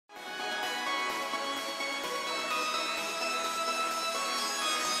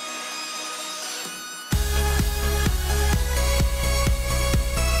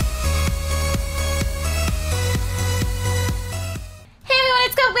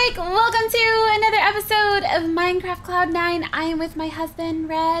iHasCupquake! Welcome to another episode of Minecraft Cloud 9. I am with my husband,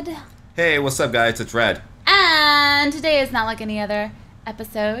 Red. Hey, what's up, guys? It's Red. And today is not like any other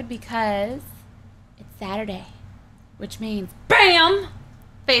episode because it's Saturday, which means BAM!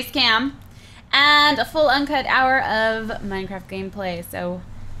 Face cam. And a full uncut hour of Minecraft gameplay. So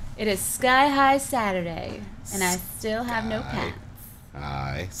it is Sky High Saturday, and I still have no pants.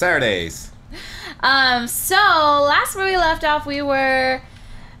 Hi. Saturdays. So last where we left off, we were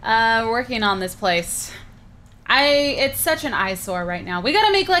working on this place. It's such an eyesore right now. We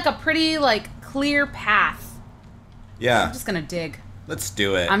gotta make like a pretty clear path. Yeah. I'm just gonna dig. Let's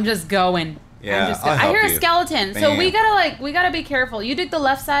do it. I'm just going. Yeah, I hear a skeleton, Bam. so we gotta be careful. You dig the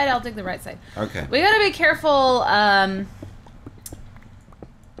left side, I'll dig the right side. Okay. We gotta be careful.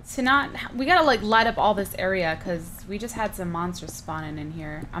 We gotta light up all this area because we just had some monsters spawning in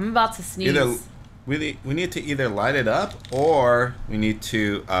here. I'm about to sneeze. We need to either light it up or we need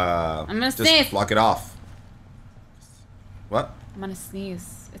to I'm gonna just sneeze. block it off. What? I'm gonna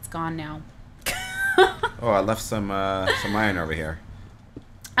sneeze. It's gone now. Oh, I left some iron over here.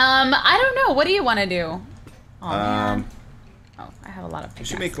 I don't know. What do you want to do? Oh, man. Oh, I have a lot of pickaxes. We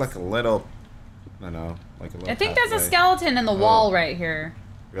should make like a little, I don't know, like a little I think pathway. there's a skeleton in the wall right here.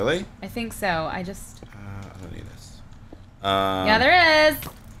 Really? I think so. I just... I don't need this. yeah, there is.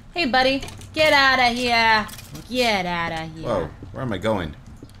 Hey, buddy. Get out of here. Get out of here. Whoa, where am I going?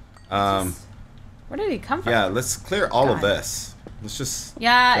 Where did he come from? Yeah, let's clear all of this. Let's just...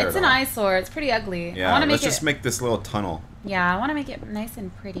 Yeah, it's an eyesore. It's pretty ugly. Yeah, let's just make this little tunnel. Yeah, I want to make it nice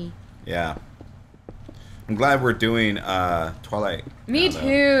and pretty. Yeah. I'm glad we're doing Twilight. Me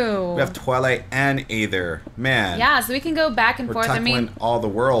too. We have Twilight and Aether. Man. Yeah, so we can go back and forth. We're tackling all the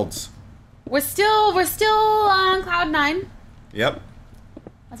worlds. We're still on Cloud 9. Yep.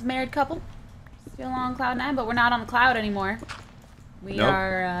 As a married couple. Still on Cloud 9, but we're not on the cloud anymore. We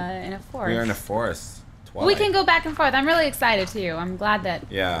are in a forest. We are in a forest. Twilight. We can go back and forth. I'm really excited too. I'm glad that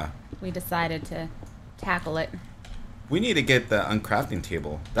we decided to tackle it. We need to get the uncrafting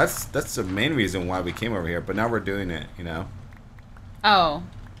table. That's the main reason why we came over here. But now we're doing it, you know. Oh,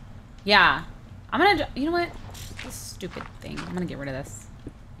 yeah. I'm gonna. You know what? This stupid thing. I'm gonna get rid of this.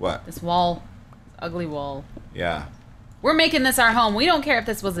 What? This wall. This ugly wall. Yeah. We're making this our home. We don't care if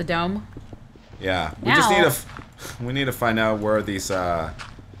this was a dome. Yeah. We just need to. We need to find out where these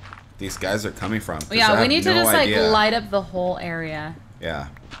guys are coming from. Yeah. We need to just light up the whole area. Yeah.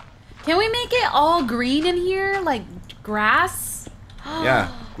 Can we make it all green in here, like grass?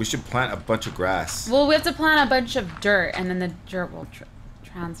 Yeah, we should plant a bunch of grass. Well, we have to plant a bunch of dirt, and then the dirt will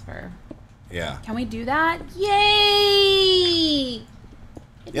transfer. Yeah. Can we do that? Yay!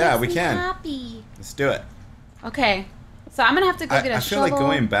 Yeah, we can. Happy. Let's do it. Okay, so I'm gonna have to go get a shovel. I feel like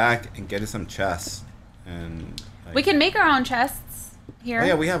going back and getting some chests, and we can make our own chests here. Oh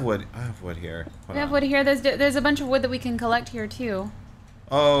yeah, we have wood. I have wood here. We have wood here. There's a bunch of wood that we can collect here too.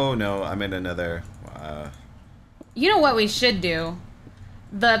 Oh no, I made another. You know what we should do?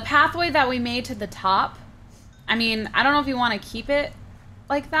 The pathway that we made to the top. I mean, I don't know if you want to keep it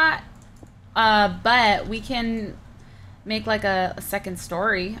like that, but we can make like a second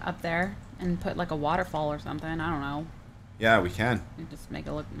story up there and put like a waterfall or something. I don't know. Yeah, we can. And just make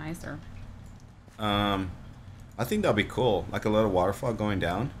it look nicer. I think that'll be cool, like a little waterfall going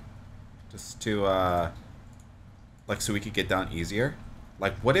down, just to so we could get down easier.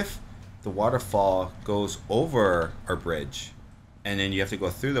 Like, what if the waterfall goes over our bridge, and then you have to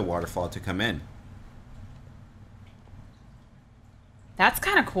go through the waterfall to come in? That's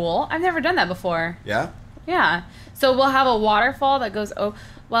kind of cool. I've never done that before. Yeah? Yeah. So we'll have a waterfall that goes... Oh,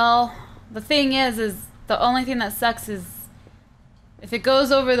 well, the thing is the only thing that sucks is if it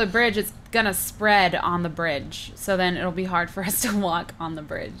goes over the bridge, it's going to spread on the bridge. So then it'll be hard for us to walk on the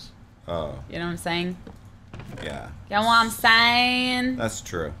bridge. Oh. You know what I'm saying? Yeah. You know what I'm saying? That's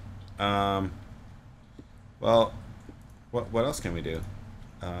true. Well, what else can we do?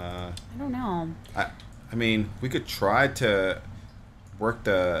 I don't know. I mean, we could try to work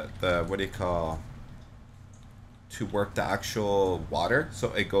the what do you call, to work the actual water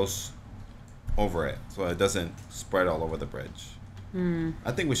so it goes over it, so it doesn't spread all over the bridge.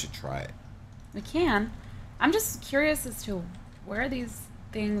 I think we should try it. We can. I'm just curious as to where these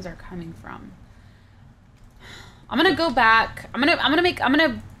things are coming from. I'm gonna go back. I'm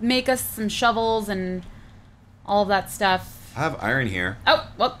gonna make us some shovels and all of that stuff. I have iron here. Oh,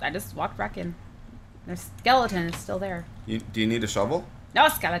 well, I just walked back in. There's skeleton is still there. Do you need a shovel? No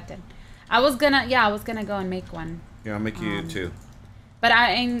skeleton. I was gonna go and make one. Yeah, I'll make you two. But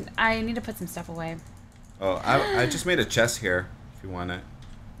I need to put some stuff away. Oh, I just made a chest here. If you want it.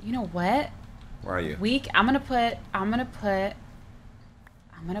 You know what? Where are you? I'm gonna put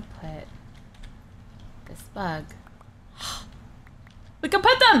I'm gonna put this bug. We can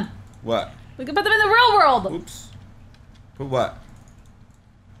put them! What? We can put them in the real world! Oops. Put what?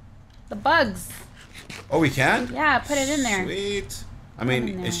 The bugs. Oh, we can? Yeah, put it in there. Sweet. I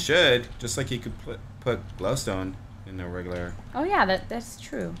mean, it should. Just like you could put glowstone in a regular... Oh, yeah, that's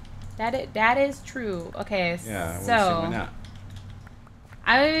true. That is true. Okay, yeah, so... why not?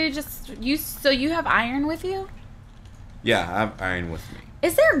 So you have iron with you? Yeah, I have iron with me.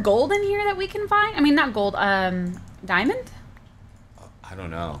 Is there gold in here that we can find? I mean, not gold, diamond? I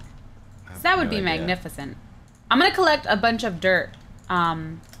don't know. That would be magnificent. I'm gonna collect a bunch of dirt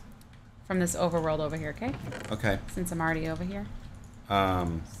from this overworld over here, okay? Okay. Since I'm already over here. So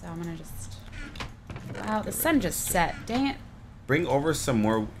I'm gonna just... Wow, the sun just set. Dang it. Bring over some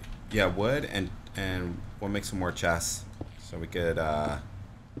more, wood, and we'll make some more chests so we could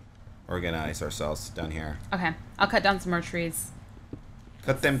organize ourselves down here. Okay, I'll cut down some more trees.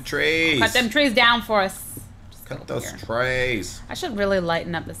 Cut them trees. Cut them trees down for us. Cut those trees. I should really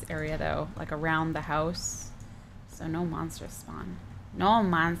lighten up this area though, like around the house, so no monsters spawn. No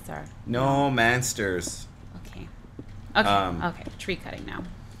monster. No monsters. Okay. Okay. Okay. Tree cutting now.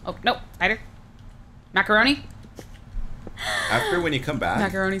 Oh no, spider. Macaroni. After when you come back.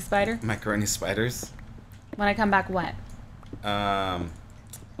 Macaroni spider. Macaroni spiders. When I come back, what? After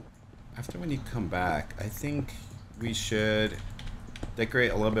when you come back, I think we should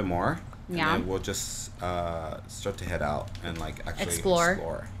decorate a little bit more. Yeah. And then we'll just start to head out and like actually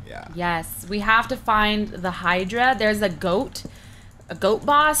explore. Yeah. Yes, we have to find the Hydra. There's a goat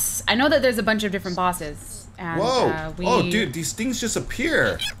boss. I know that there's a bunch of different bosses. And, whoa! Oh, dude, these things just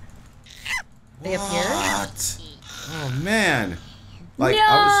appear. They appear? What? Oh man! Like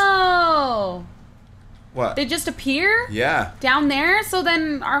no! What? They just appear? Yeah. Down there? So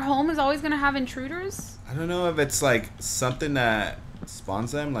then our home is always gonna have intruders? I don't know if it's like something that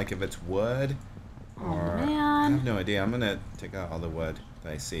spawns them, like if it's wood. Or man. I have no idea. I'm gonna take out all the wood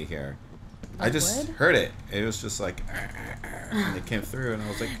that I see here. The I just wood? heard it. It was just like, and it came through, and I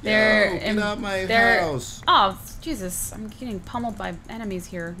was like, They're get out my house. Oh, Jesus. I'm getting pummeled by enemies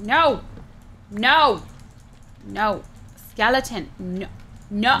here. No! No! No. Skeleton. No.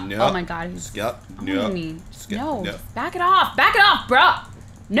 No. No. Oh my god. He's No. me. No. No. Back it off. Back it off, bro.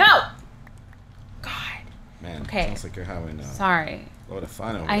 No. God. Man, okay. sounds like you're having a Sorry. load of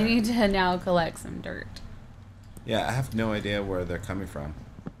fun over I there. need to now collect some dirt. Yeah, I have no idea where they're coming from.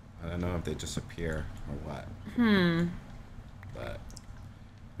 I don't know if they just appear or what. But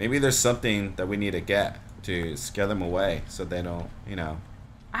maybe there's something that we need to get to scare them away so they don't,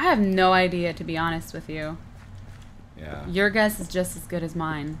 I have no idea, to be honest with you. Yeah. Your guess is just as good as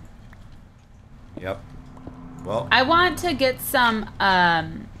mine. Yep. Well. I want to get some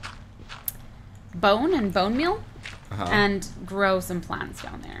bone and bone meal and grow some plants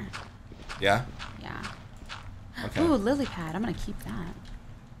down there. Yeah? Yeah. Okay. Ooh, lily pad. I'm going to keep that.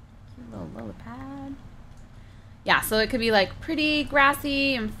 Cute little lily pad. Yeah, so it could be like pretty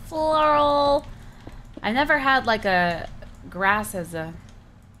grassy and floral. I never had like a grass as a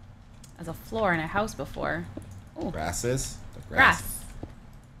floor in a house before. Ooh. Grasses? Grass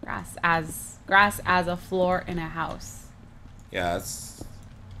as a floor in a house. Yeah, it's...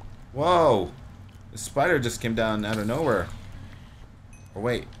 Whoa! The spider just came down out of nowhere. Or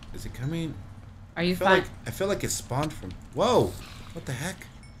wait, is it coming? Are you fine? I feel like it spawned from... Whoa! What the heck?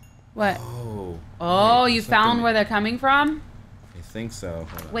 What? Oh. Oh, wait, you found where they're coming from? I think so.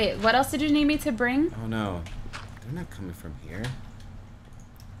 Hold on. Wait, what else did you need me to bring? Oh no. They're not coming from here.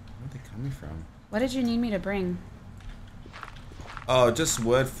 Where are they coming from? What did you need me to bring? Oh, just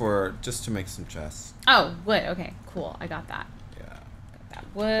wood just to make some chests. Oh, wood. Okay, cool. I got that. Yeah. Got that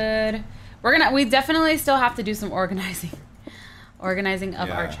wood. We definitely still have to do some organizing. Organizing of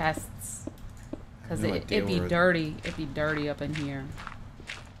our chests. Because it'd be dirty. It'd be dirty up in here.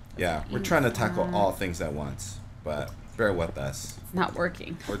 Yeah, we're trying to tackle all things at once, but bear with us. It's not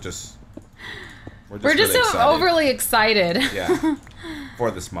working. We're just really excited. Overly excited. Yeah.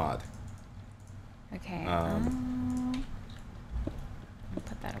 For this mod. Okay.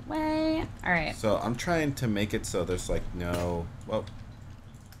 Put that away. All right. So I'm trying to make it so there's like no. Well.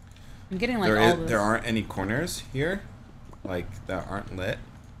 I'm getting like there aren't any corners here, like that aren't lit,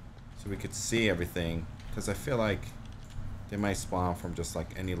 so we could see everything. Because I feel like they might spawn from just like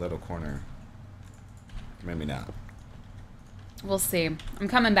any little corner. Maybe not. We'll see. I'm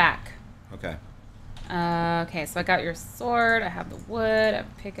coming back. Okay. Okay, so I got your sword. I have the wood. I have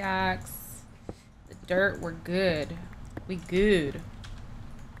a pickaxe. The dirt. We're good. We good.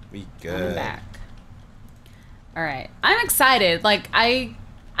 We good. Coming back. All right. I'm excited. Like I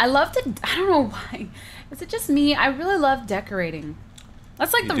love to. I don't know why. Is it just me? I really love decorating.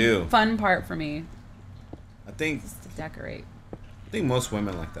 That's like You the do. fun part for me. I think Just to decorate. most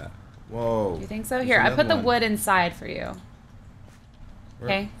women like that. Whoa. Do you think so? There's Here, I put the another one. wood inside for you.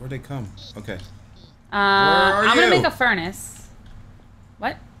 Okay. Where'd they come? Okay. I'm you? gonna make a furnace.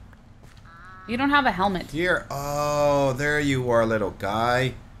 What? You don't have a helmet. Here. Oh, there you are, little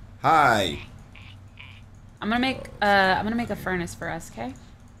guy. Hi. I'm gonna make a furnace for us, okay?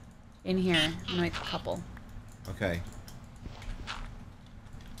 In here. I'm gonna make a couple. Okay.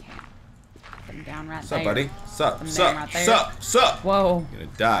 Okay. Put them down right Sup, there. buddy? Sup? Right Sup? there. Sup? Sup? Whoa. You're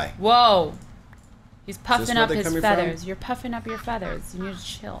gonna die. Whoa. He's puffing where up they're his coming feathers. from? You're puffing up your feathers. You need to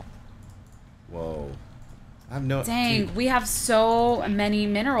chill. Whoa. I have no. Dang, Dude. we have so many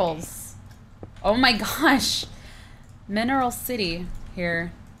minerals. Oh my gosh. Mineral City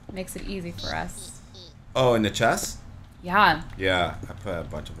here makes it easy for us. Oh, in the chest? Yeah. Yeah, I put a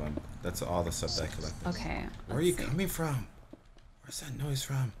bunch of them. That's all the stuff that I collected. Okay. Where are you coming from? Where's that noise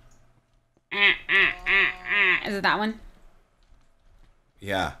from? Is it that one?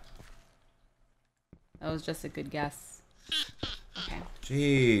 Yeah. That was just a good guess. Okay.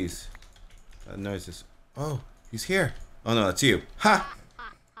 Jeez. That noise is... Oh, he's here. Oh no, that's you. Ha!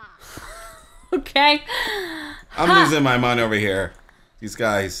 Okay. I'm losing my mind over here. These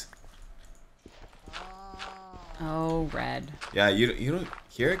guys. Oh, red. Yeah, you don't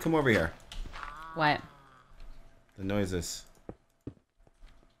hear it? Come over here. What? The noises.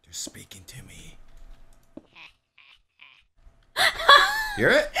 They're speaking to me. Hear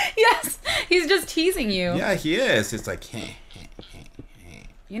it? Yes. He's just teasing you. Yeah, he is. It's like...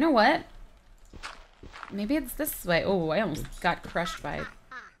 You know what? Maybe it's this way. Oh, I almost got crushed by it.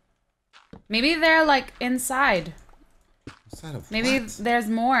 Maybe they're like inside. Inside of Maybe what? there's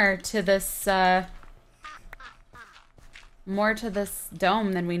more to this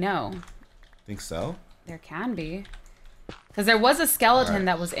dome than we know. Think so? There can be. Because there was a skeleton Alright.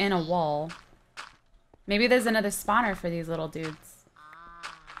 that was in a wall. Maybe there's another spawner for these little dudes.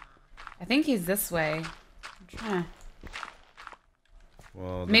 I think he's this way. I'm trying to...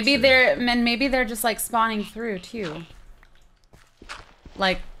 Well, Maybe they're just like spawning through too.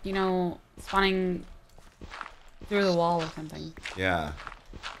 Like, you know, spawning through the wall or something. Yeah.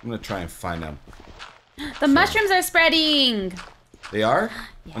 I'm gonna try and find them. The mushrooms are spreading! They are?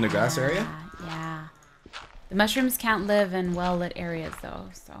 On the grass area? Yeah. The mushrooms can't live in well-lit areas though,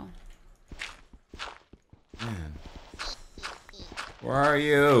 so. Man. Where are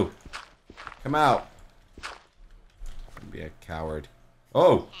you? Come out. Don't be a coward.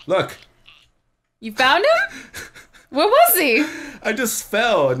 Oh, look. You found him? Where was he? I just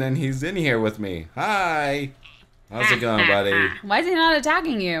fell and then he's in here with me. Hi. How's it going, buddy? Why is he not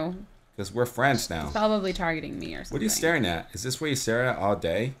attacking you? Because we're friends now. Probably targeting me or something. What are you staring at? Is this what you stare at all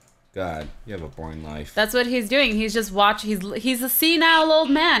day? God, you have a boring life. That's what he's doing. He's just watching. He's a senile old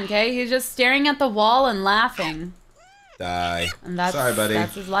man, okay? He's just staring at the wall and laughing. Die. And that's, sorry, buddy.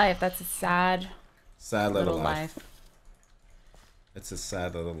 That's his life. That's a sad little life. It's a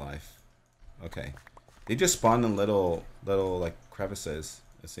sad little life. Okay. They just spawn in little like crevices,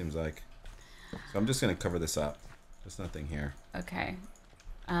 it seems like. So I'm just gonna cover this up. There's nothing here. Okay.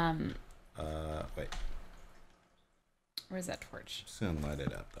 Wait. Where's that torch? Just gonna light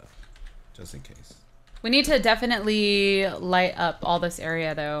it up though. Just in case. We need to definitely light up all this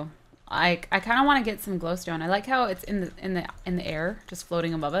area though. I kind of want to get some glowstone. I like how it's in the air, just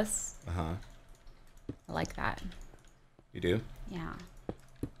floating above us. Uh-huh. I like that. You do? Yeah.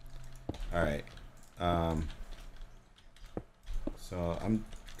 Alright. So I'm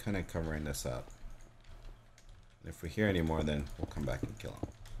kind of covering this up. If we hear any more, then we'll come back and kill them.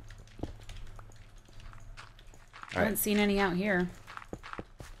 I haven't seen any out here.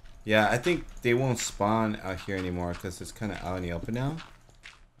 Yeah, I think they won't spawn out here anymore because it's kind of out in the open now.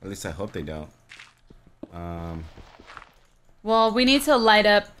 At least I hope they don't. Well, we need to light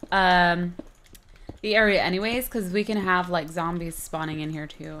up the area anyways, because we can have like zombies spawning in here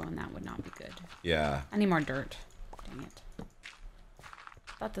too, and that would not be good. Yeah. I need more dirt. Dang it.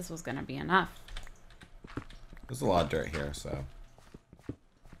 Thought this was gonna be enough. There's a lot of dirt here, so.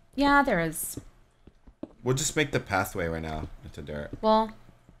 Yeah, there is. We'll just make the pathway right now into dirt. Well,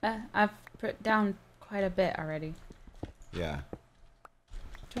 I've put down quite a bit already. Yeah.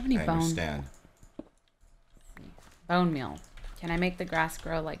 Do you have any I bone? understand. Bone meal. Can I make the grass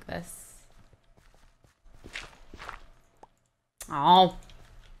grow like this? Oh.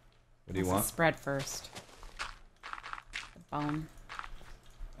 What do you Let's want? spread first. The bone.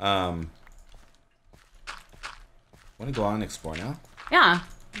 Want to go out and explore now? Yeah,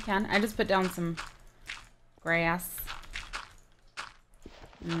 you can. I just put down some grass.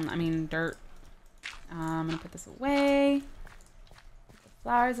 I mean dirt. I'm gonna put this away. Put the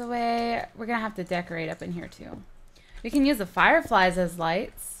Flowers away. We're gonna have to decorate up in here too. We can use the fireflies as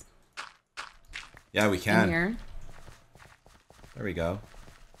lights. Yeah, we can. In here. There we go.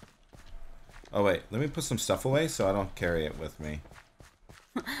 Oh wait, let me put some stuff away so I don't carry it with me.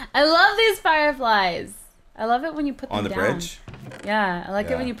 I love these fireflies. I love it when you put them down. On the bridge? Yeah, I like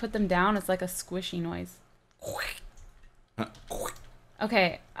it when you put them down. It's like a squishy noise.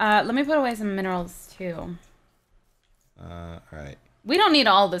 Okay, let me put away some minerals too. Alright. We don't need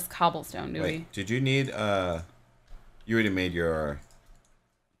all this cobblestone, do we? Wait, did you need, you already made your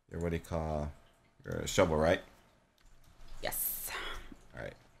what do you call, your shovel, right? Yes.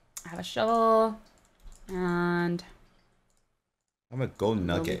 Alright. I have a shovel, and... I'm a gold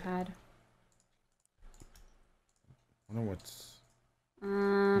nugget. Pad. I wonder what's...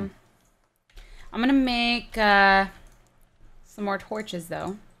 I'm gonna make, some more torches,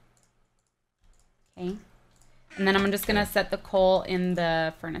 though. Okay. And then I'm just gonna set the coal in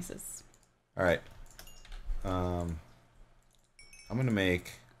the furnaces. Alright. I'm gonna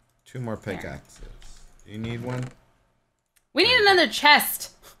make 2 more pickaxes. Do you need one? We need another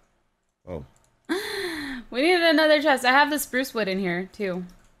chest! Oh. We need another chest. I have the spruce wood in here, too.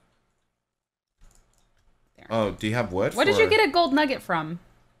 There. Oh, do you have wood? Where did you get a gold nugget from?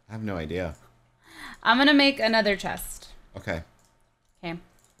 I have no idea. I'm gonna make another chest. Okay. Okay.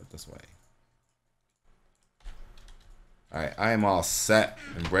 Put this way. Alright, I am all set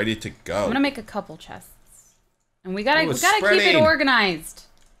and ready to go. I'm gonna make a couple chests. And we gotta keep spreading. it organized.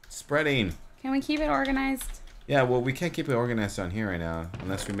 Spreading. Can we keep it organized? Yeah, well, we can't keep it organized on here right now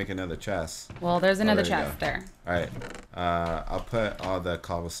unless we make another chest. Well, there's another there you chest there. Alright. I'll put all the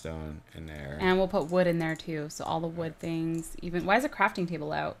cobblestone in there. And we'll put wood in there too. So all the wood things. Even why is a crafting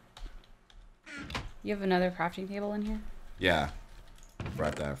table out? You have another crafting table in here? Yeah. I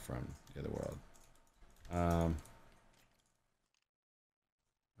brought that from the other world.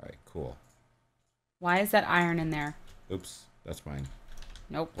 Alright, cool. Why is that iron in there? Oops, that's mine.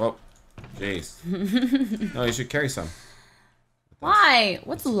 Nope. Whoa. Jeez. No, you should carry some. Why?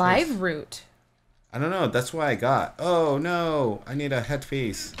 What's live root? I don't know. That's why I got. Oh, no. I need a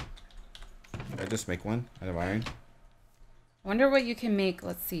headpiece. Did I just make one out of iron? I wonder what you can make.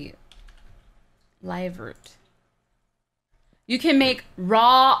 Let's see. Live root. You can make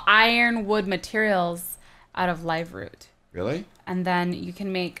raw iron wood materials out of live root. Really? And then you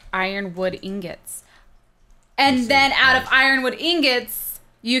can make iron wood ingots. And then out of iron wood ingots,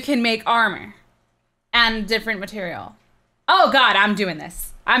 you can make armor and different material. Oh God, I'm doing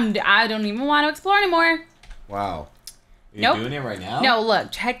this. I don't even want to explore anymore. Wow. Are you doing it right now? No,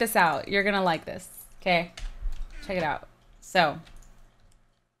 look, check this out. You're gonna like this. Okay, check it out. So,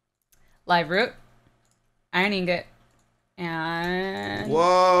 live root, iron ingot, and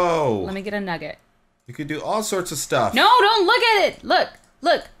whoa. Let me get a nugget. You could do all sorts of stuff. No, don't look at it. Look,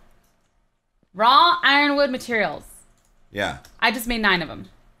 look. Raw ironwood materials. Yeah. I just made 9 of them.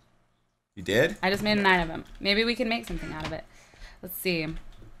 You did? I just made 9 of them. Maybe we can make something out of it. Let's see.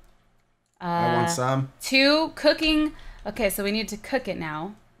 I want some. 2 cooking. Okay, so we need to cook it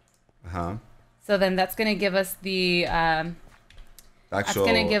now. Uh-huh. So then that's going to give us the that's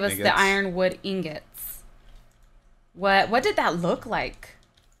going to give us the ironwood ingots. What did that look like?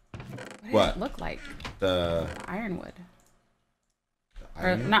 What did it look like? The ironwood.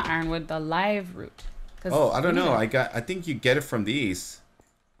 Or not ironwood, the live root. Oh, I don't know. I think you get it from these.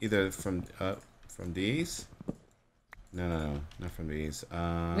 Either from these. No, not from these.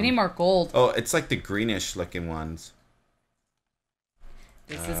 We need more gold. Oh, it's like the greenish looking ones.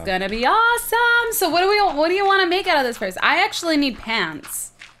 This is gonna be awesome. So what do you want to make out of this first? I actually need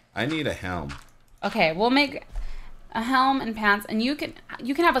pants. I need a helm. Okay, we'll make a helm and pants, and you can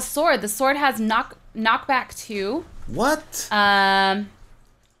have a sword. The sword has knockback 2. What?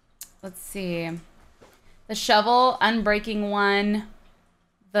 Let's see. The shovel, unbreaking 1.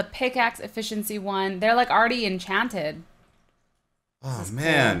 The pickaxe, efficiency 1. They're like already enchanted. Oh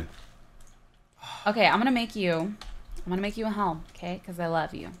man. Cool. Okay, I'm gonna make you a helm, okay? Because I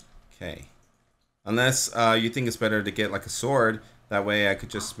love you. Okay. Unless you think it's better to get like a sword. That way I could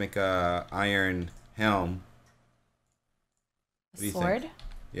just make a iron helm. A sword?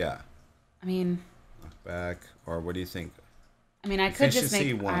 Yeah. I mean. Knockback, or what do you think? I mean, I could just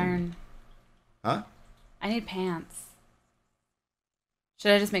make iron. Huh? I need pants.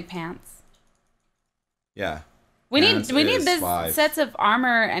 Should I just make pants? Yeah. We need this 5 sets of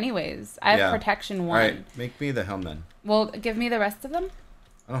armor anyways. I have protection 1. Alright, make me the helm then. Well, give me the rest of them.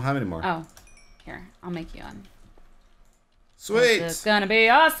 I don't have any more. Oh. Here, I'll make you one. Sweet! This is gonna be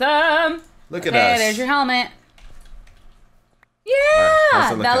awesome! Look at us. Okay, there's your helmet. Yeah!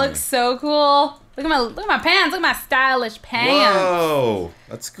 Right, that looks so cool. Look at my pants. Look at my stylish pants. Whoa!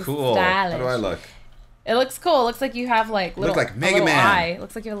 That's cool. How do I look? It looks cool. It looks like you have like look like Mega Man. Eye. It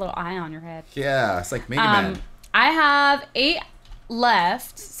looks like you have a little eye on your head. Yeah, it's like Mega Man. I have 8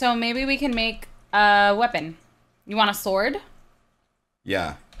 left, so maybe we can make a weapon. You want a sword?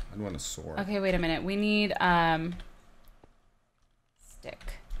 Yeah, I want a sword. Okay, wait a minute. We need stick.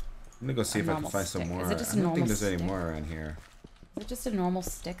 I'm gonna go see if I can find some more. Is it just I don't think there's stick? any more around here. Is it just a normal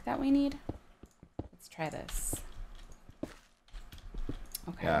stick that we need? Let's try this.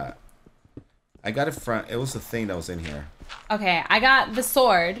 Okay. Yeah. I got it from... It was the thing that was in here. Okay, I got the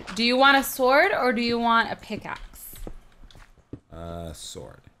sword. Do you want a sword or do you want a pickaxe?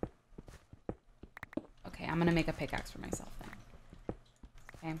 Sword. Okay, I'm gonna make a pickaxe for myself then.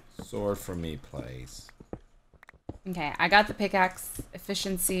 Okay. Sword for me, please. Okay, I got the pickaxe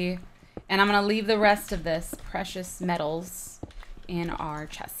efficiency, and I'm gonna leave the rest of this precious metals in our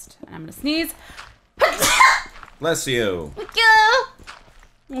chest. And I'm gonna sneeze. Bless you.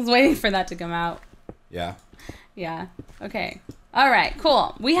 I was waiting for that to come out. Yeah. Yeah. Okay. All right.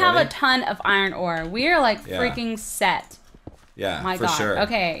 Cool. We have a ton of iron ore. We are like freaking set. Yeah. My for God. sure.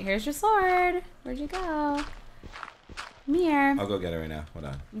 Okay. Here's your sword. Where'd you go? Come here. I'll go get it right now. Hold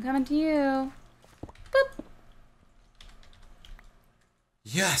on. I'm coming to you. Boop.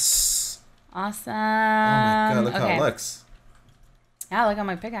 Yes. Awesome. Oh my God! Look how it looks. Yeah. Look how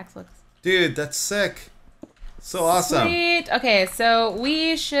my pickaxe looks. Dude, that's sick. So awesome. Sweet. Okay, so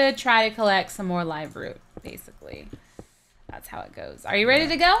we should try to collect some more live root, basically. That's how it goes. Are you ready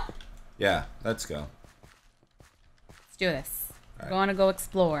to go? Yeah, let's go. Let's do this. Right. We're going to go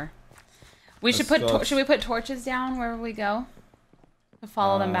explore. We should put should we put torches down wherever we go? To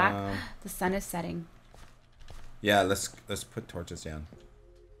follow them back. The sun is setting. Yeah, let's put torches down.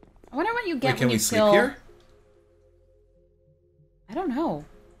 I wonder what you get when you sleep kill... here? I don't know.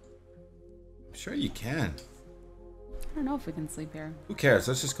 I'm sure you can. I don't know if we can sleep here. Who cares?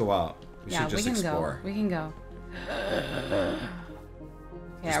 Let's just go out. We should just explore. We can go.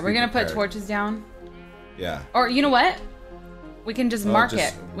 Yeah, we're gonna put torches down. Yeah. Or you know what? We can just mark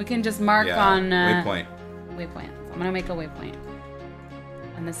it. We can just mark on waypoint. Waypoint. So I'm gonna make a waypoint,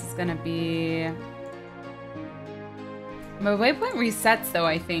 and this is gonna be. My waypoint resets though.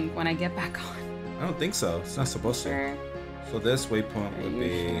 I think when I get back on. I don't think so. It's not supposed to. So this waypoint would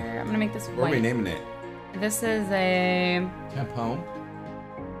be. Sure? I'm gonna make this white. What are we naming it? This is a temp home.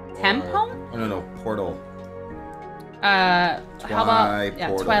 Temp home? Oh no, portal. How about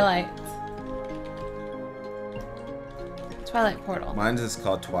portal. Twilight? Twilight portal. Mine is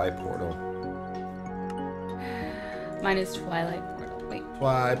called Portal. Mine is Twilight portal. Wait.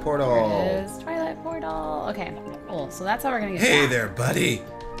 Portal. There it is. Twilight portal. Okay, cool. So that's how we're gonna get. Hey back. there, buddy.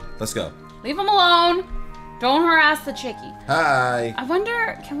 Let's go. Leave him alone. Don't harass the chickie. Hi. I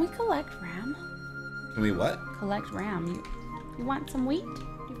wonder, can we collect ram? Can we what? Collect ram. You want some wheat?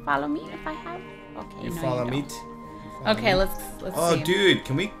 You follow me if I have? Okay. You no, follow you me? don't. Okay, let's Oh, see. dude,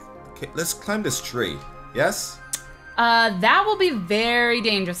 let's climb this tree. Yes? That will be very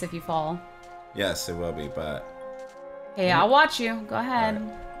dangerous if you fall. Yes, it will be, but... Okay, I'll watch you. Go ahead.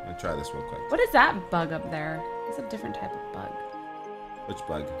 Right. I'm gonna try this real quick. What is that bug up there? It's a different type of bug. Which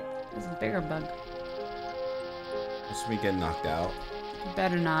bug? It's a bigger bug. Must we get knocked out? You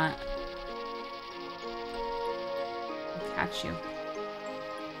better not. I'll catch you.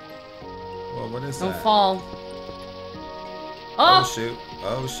 Well, what is Don't that? fall. Oh, shoot.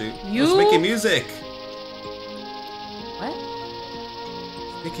 Oh, shoot. You... It's making music. What?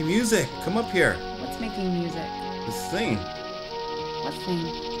 It's making music. Come up here. What's making music? This thing. What thing?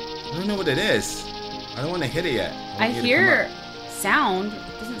 I don't know what it is. I don't want to hit it yet. I hear sound.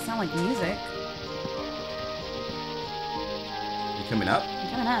 It doesn't sound like music. You coming up? I'm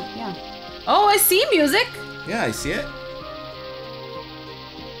coming up, yeah. Oh, I see music. Yeah, I see it.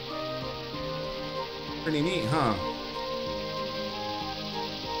 Pretty neat, huh?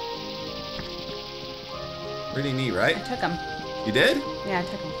 Pretty neat, right? I took him. You did? Yeah, I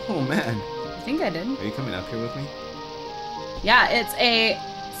took him. Oh, man. I think I did. Are you coming up here with me? Yeah, it's a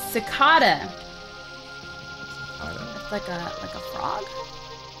cicada. Cicada? It's like a frog.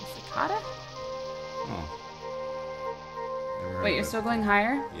 A cicada. Oh. Wait, you're still going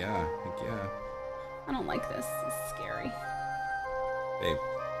higher? Yeah, I think yeah. I don't like this. This is scary. Babe,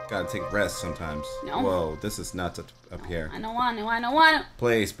 gotta take a rest sometimes. No. Whoa, this is nuts up here. I don't want to. I don't want to.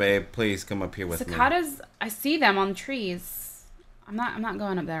 Please, babe, please come up here with me. Cicadas, I see them on trees. I'm not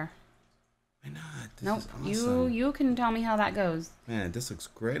going up there. Why not? This Nope. is awesome. You can tell me how that goes. Man, this looks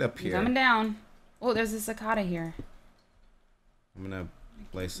great up here. I'm coming down. Oh, there's a cicada here. I'm gonna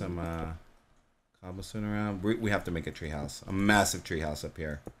lay some cobblestone around. We have to make a treehouse. A massive treehouse up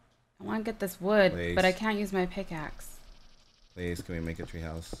here. I want to get this wood, Please. but I can't use my pickaxe. Please, can we make a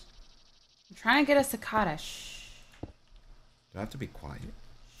treehouse? I'm trying to get a cicada. Shh. Do I have to be quiet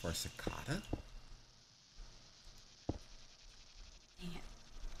for a cicada? Dang it.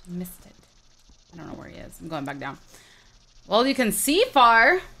 Missed it. I don't know where he is. I'm going back down. Well, you can see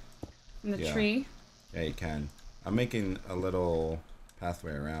far from the tree. Yeah, you can. I'm making a little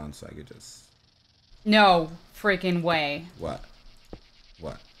pathway around so I could just... No freaking way. What?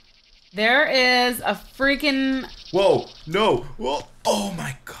 What? There is a freaking... Whoa! No! Whoa! Oh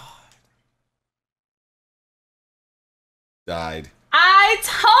my god! Died. I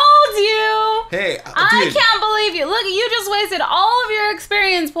told you! Hey, I dude. can't believe you. Look, you just wasted all of your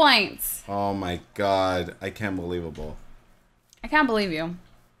experience points. Oh my god. I can't believable. I can't believe you.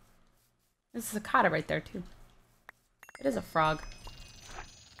 There's a cicada right there, too. It is a frog.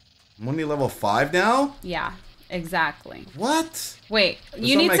 I'm only level 5 now? Yeah, exactly. What? Wait, That's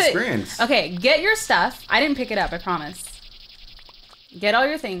you not need my to... experience. Okay, get your stuff. I didn't pick it up, I promise. Get all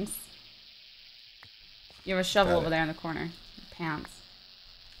your things. You have a shovel over there in the corner. Pants.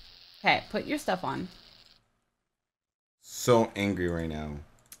 Okay, put your stuff on. So angry right now.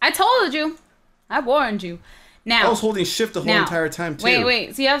 I told you. I warned you. Now. I was holding shift the whole entire time too.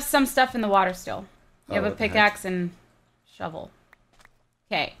 Wait. So you have some stuff in the water still. You have a pickaxe and shovel.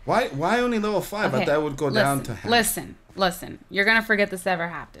 Okay. Why only level 5? I thought that would go down to half. Listen. You're gonna forget this ever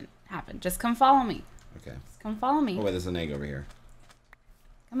happened. Just come follow me. Okay. Just come follow me. Oh wait, there's an egg over here.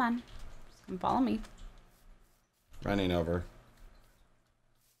 Come on. Just come follow me. Running over.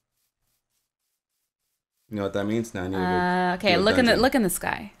 You know what that means? Now I need to go. Okay, look in the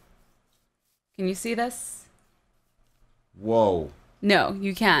sky. Can you see this? Whoa. No,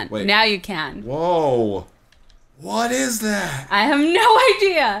 you can't. Wait. Now you can. Whoa. What is that? I have no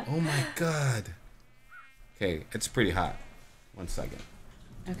idea. Oh my god. Okay, it's pretty hot. 1 second.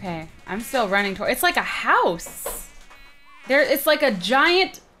 Okay, I'm still running toward. It's like a house. It's like a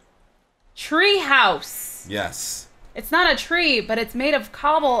giant tree house. Yes. It's not a tree, but it's made of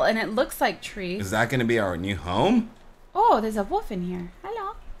cobble and it looks like trees. Is that going to be our new home? Oh, there's a wolf in here.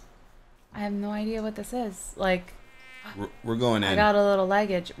 Hello. I have no idea what this is. Like, we're going in. I got a little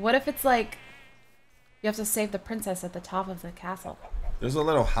luggage. What if it's like you have to save the princess at the top of the castle? There's a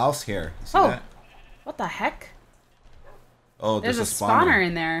little house here. You see that? What the heck? Oh, there's a spawner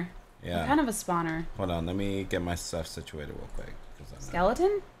in there. Yeah. What kind of a spawner? Hold on, let me get my stuff situated real quick.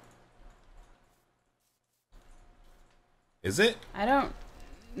 Skeleton? Is it? I don't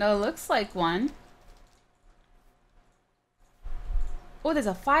know. It looks like one. Oh, there's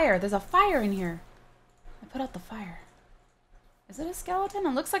a fire. There's a fire in here. I put out the fire. Is it a skeleton?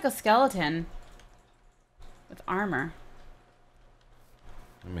 It looks like a skeleton with armor.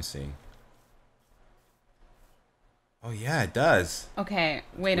 Let me see. Oh yeah, it does. Okay,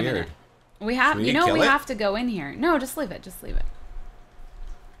 wait a Weird. minute. We have, we have to go in here. No, just leave it. Just leave it.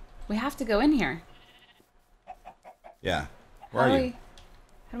 We have to go in here. Yeah. Where are you?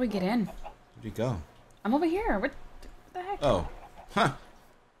 How do we get in? Where'd you go? I'm over here. What the heck? Oh. Huh.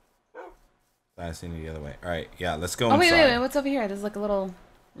 I seen you the other way. Alright, yeah, let's go inside. Wait. What's over here? There's like a little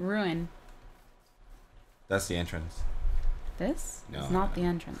ruin. That's the entrance. This? No. It's not the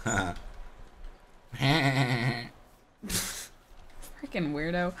entrance. Freaking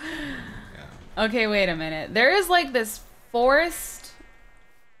weirdo. Yeah. Okay, wait a minute. There is like this forest.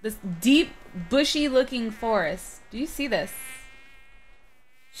 This deep, bushy looking forest. Do you see this?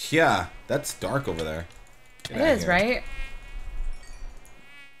 Yeah, that's dark over there. It is, right?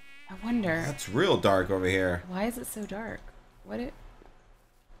 I wonder. That's real dark over here. Why is it so dark? Did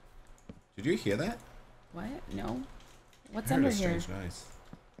you hear that? What? No. What's under here? Strange noise.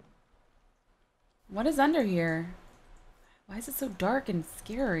 What is under here? Why is it so dark and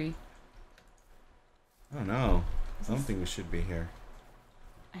scary? I don't know. I don't think we should be here.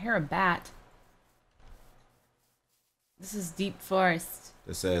 I hear a bat. This is deep forest.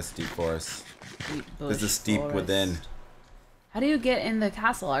 This is deep forest. Deep bush this is deep forest. within. How do you get in the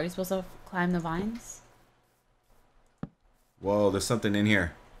castle? Are you supposed to climb the vines? Whoa, there's something in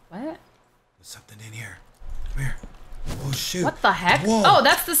here. What? There's something in here. Come here. Oh shoot. What the heck? Whoa. Oh,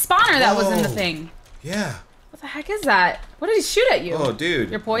 that's the spawner that was in the thing. Yeah. What the heck is that? What did he shoot at you? Oh, dude.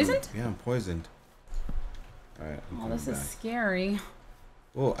 You're poisoned? Yeah, I'm poisoned. Alright, I'm this back. is scary.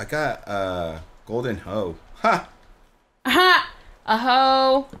 Oh, I got a golden hoe. Ha! Aha! A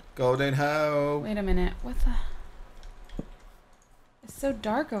hoe. Golden hoe. Wait a minute. What the? It's so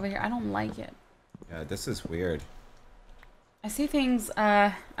dark over here. I don't like it. Yeah, this is weird. I see things.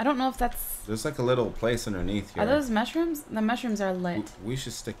 I don't know if that's. There's like a little place underneath here. Are those mushrooms? The mushrooms are lit. We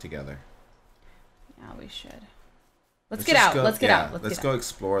should stick together. Yeah, we should. Let's get out. Let's get out. Let's go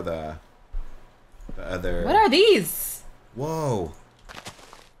explore the other. What are these? Whoa.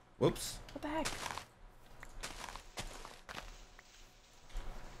 Whoops. What the heck?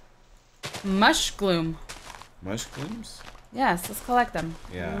 Mush gloom. Mush glooms? Yes, let's collect them.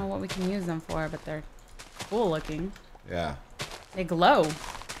 Yeah. I don't know what we can use them for, but they're cool looking. Yeah. They glow.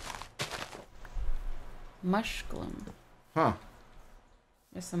 Mush gloom. Huh.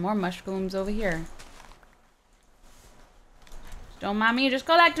 There's some more mush glooms over here. Don't mind me just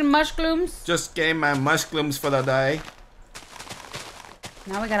collecting mush glooms. Just getting my mush glooms for the day.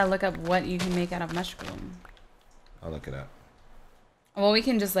 Now we gotta look up what you can make out of mush gloom. I'll look it up. Well, we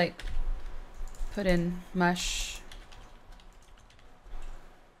can just like put in mush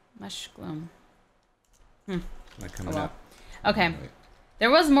gloom. Not coming well. up. Okay. Wait. There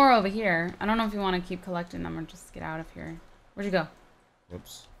was more over here. I don't know if you want to keep collecting them or just get out of here. Where'd you go?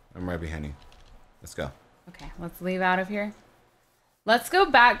 Whoops. I'm right behind you. Let's go. Okay, let's leave out of here. Let's go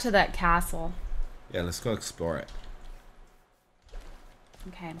back to that castle. Yeah, let's go explore it.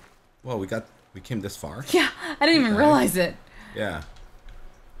 Okay. Whoa, we came this far? Yeah, I didn't even realize it. Yeah.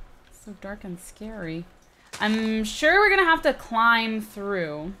 So dark and scary. I'm sure we're gonna have to climb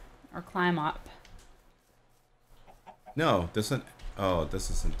through or climb up. No, this isn't. Oh, this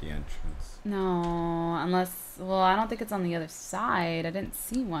isn't the entrance. No, unless, well, I don't think it's on the other side. I didn't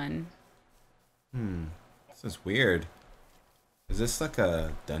see one. This is weird. Is this like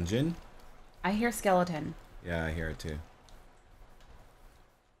a dungeon? I hear skeleton. Yeah, I hear it too.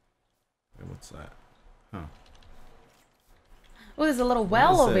 Wait, what's that? Huh. Oh, there's a little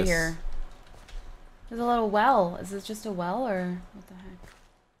well What is over this? here. There's a little well. Is this just a well or what the heck?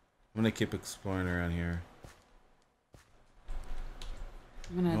 I'm gonna keep exploring around here.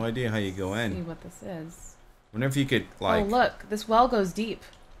 I'm gonna No idea how you go see in. what this is. Wonder if you could like. Oh, look. This well goes deep.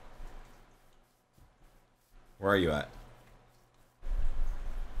 Where are you at?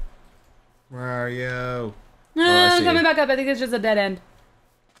 Where are you? Ah, I I'm see. coming back up. I think it's just a dead end.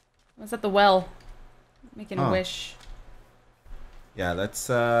 What's at the well? Making a wish. Yeah, let's.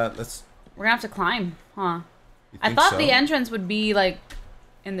 We're gonna have to climb, huh? You I think thought so? the entrance would be like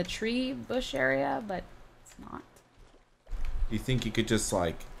in the tree bush area, but it's not. You think you could just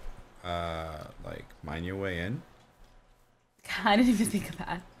like mine your way in? I didn't even think of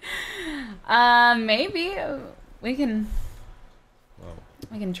that. Maybe we can. Whoa.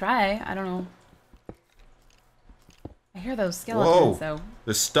 We can try. I don't know. I hear those skeletons, Whoa. though.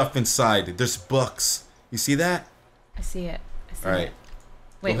 There's stuff inside. There's books. You see that? I see it. I see All right. it.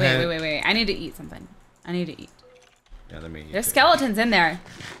 Wait. I need to eat something. I need to eat. Yeah, let me. There's skeletons in there.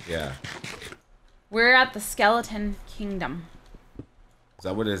 Yeah. We're at the Skeleton Kingdom. Is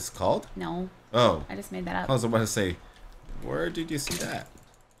that what it's called? No, Oh. I just made that up. I was about to say, where did you see that?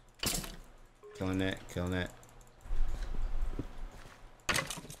 Killing it, killing it.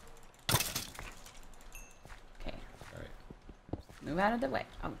 Okay. Alright. Move out of the way.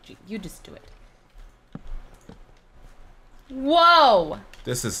 Oh, gee, you just do it. Whoa!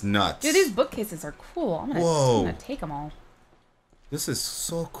 This is nuts. Dude, these bookcases are cool. I'm gonna take them all. This is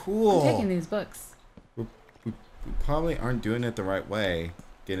so cool. I'm taking these books. We probably aren't doing it the right way,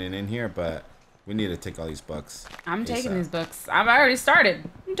 getting in here, but we need to take all these books. I'm taking ASAP. these books. I've already started.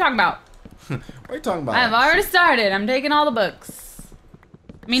 What are you talking about? What are you talking about? I've already started. I'm taking all the books.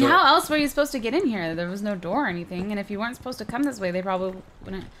 I mean, So- how else were you supposed to get in here? There was no door or anything, and if you weren't supposed to come this way, they probably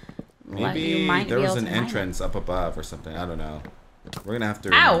wouldn't let you Maybe might there be was able an to mine it. entrance up above or something. I don't know. We're gonna have to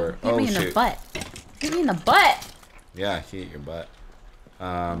Ow! remember. Hit me in the shoot. butt. Hit me in the butt! Yeah, he hit your butt.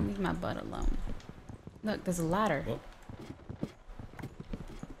 Leave my butt alone. Look, there's a ladder. Whoop.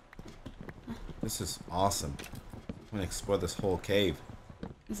 This is awesome. I'm gonna explore this whole cave.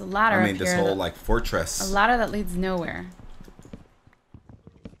 There's a ladder I mean, up this here. whole that- like fortress. a ladder that leads nowhere.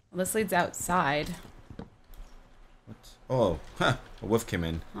 Well, this leads outside. What? Oh, huh, a wolf came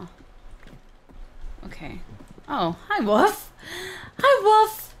in. Okay. Oh, hi, Wolf. Hi,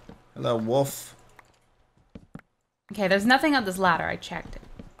 Wolf. Hello, wolf. Okay, there's nothing up this ladder. I checked it.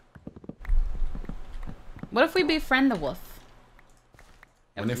 What if we befriend the wolf?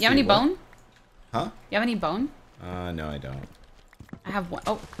 You What if have we any what? bone? Huh? You have any bone? No, I don't. I have one.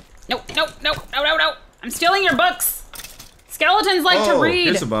 Oh, no. I'm stealing your books. Skeletons like to read.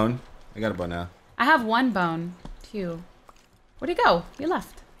 Here's a bone. I got a bone now. I have one bone, too. Where'd he go? He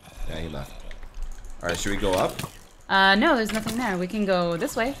left. Yeah, he left. All right, should we go up? No, there's nothing there. We can go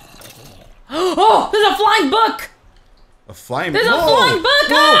this way. Oh, there's a flying book! A flying. There's a Whoa! flying book!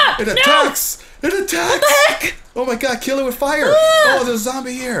 Whoa! Ah! It No! attacks! It attacks! What the heck? Oh my god! Kill it with fire! Ah! Oh, there's a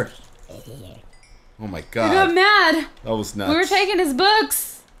zombie here! Oh my It god! got mad. That was nuts. We were taking his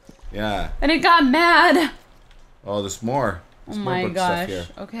books, Yeah. and it got mad. Oh, there's more. Oh There's more my book stuff gosh. here.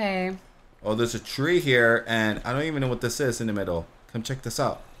 Okay. Oh, there's a tree here, and I don't even know what this is in the middle. Come check this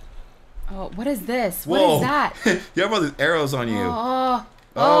out. Oh, what is this? Whoa. What is that? You have all these arrows on you. Oh,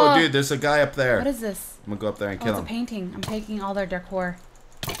 Dude, there's a guy up there. What is this? I'm gonna go up there and kill him. It's a painting. I'm taking all their decor.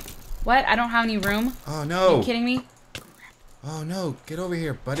 What? I don't have any room? Oh, no. Are you kidding me? Oh, no. Get over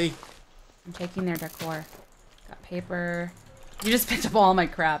here, buddy. I'm taking their decor. Got paper. You just picked up all my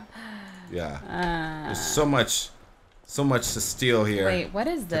crap. Yeah. There's so much to steal here. Wait, what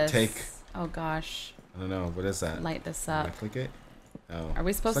is this? Take. Oh, gosh. I don't know. What is that? Light this Can I up. click it? No. Are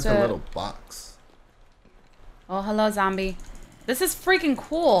we supposed it's like to... a little box. Oh, hello, zombie. This is freaking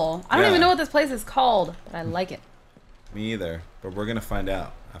cool. I don't even know what this place is called, but I like it. Me either. But we're going to find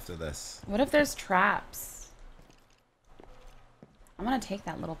out after this. What if there's traps? I want to take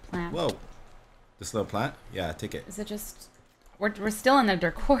that little plant. Whoa. This little plant? Yeah, take it. Is it just... We're still in the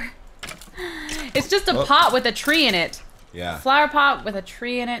decor. It's just a pot with a tree in it. Yeah. Flower pot with a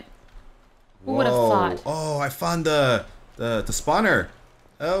tree in it. Who would have thought? Oh, I found the spawner.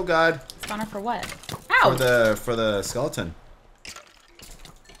 Oh, God. Spawner for what? Ow! For the skeleton.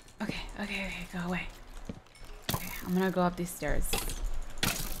 Okay, go away. Okay, I'm gonna go up these stairs.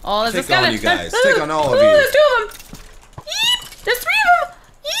 Oh, there's a skeleton. Take on you guys. Take on all of you. There's 2 of them. Yeep! There's 3 of them.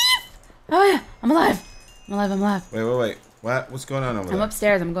 Yeep! Oh yeah, I'm alive. I'm alive. Wait. What's going on over there? I'm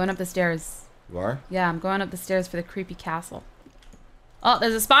upstairs. I'm going up the stairs. You are? Yeah, I'm going up the stairs for the creepy castle. Oh,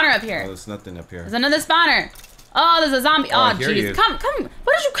 there's a spawner up here. Oh, there's nothing up here. There's another spawner. Oh, there's a zombie. Oh, jeez. Come. Why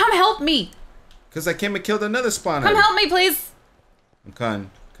don't you come help me? Because I came and killed another spawner. Come help me, please. I'm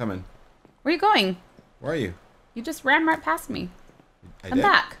coming. Where are you going? Where are you? You just ran right past me. I'm Come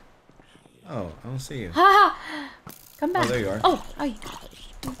back. Oh, I don't see you. Ha ha. Come back. Oh, there you are. Oh.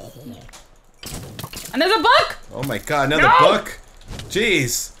 And there's a book. Oh my God, another book.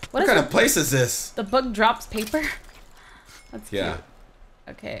 Jeez. What kind of place is this? The book drops paper. That's cute.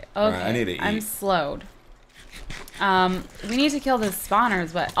 Okay. Right, I need to eat. I'm slowed. We need to kill the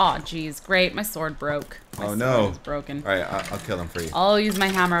spawners, but oh geez, great, my sword broke. My sword is broken. All right, I'll kill them for you. I'll use my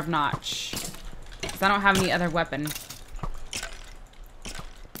hammer of notch, because I don't have any other weapon.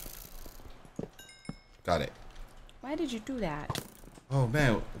 Got it. Why did you do that? Oh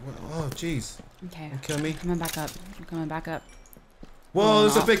man. Oh jeez. Okay. Don't kill me. I'm coming back up. Whoa,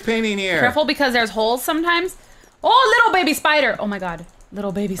 there's a big painting here. Careful, because there's holes sometimes. Oh, little baby spider. Oh my God,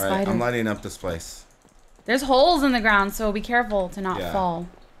 little baby spider. Right, I'm lighting up this place. There's holes in the ground, so be careful to not fall.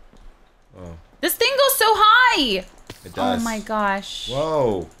 Oh. This thing goes so high. It does. Oh my gosh.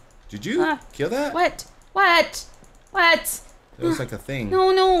 Whoa. Did you kill that? What? It was like a thing.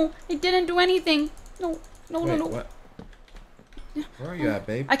 No. It didn't do anything. No. What? Where are you at,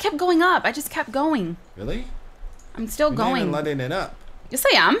 babe? I kept going up. I just kept going. Really? I'm still You're going. not even letting it up. Yes,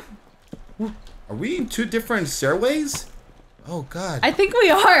 I am. Are we in 2 different stairways? Oh, God. I think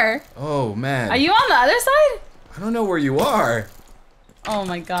we are. Oh, man. Are you on the other side? I don't know where you are. Oh,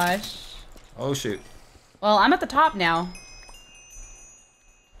 my gosh. Oh, shoot. Well, I'm at the top now.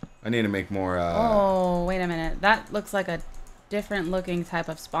 I need to make more, Oh, wait a minute. That looks like a different looking type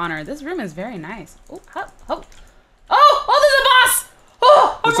of spawner. This room is very nice. Oh, there's a boss!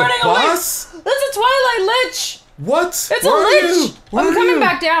 Oh, I'm running away! That's a twilight lich! What? It's a lich! I'm coming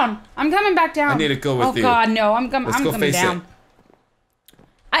back down. I need to go with you. Oh God, no! I'm coming down.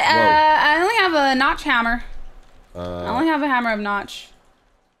 I only have a notch hammer. I only have a hammer of notch.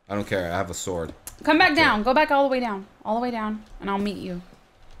 I don't care. I have a sword. Come back down. Go back all the way down. And I'll meet you.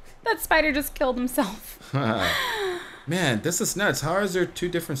 That spider just killed himself. Man, this is nuts. How is there 2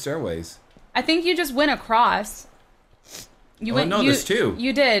 different stairways? I think you just went across. There's 2.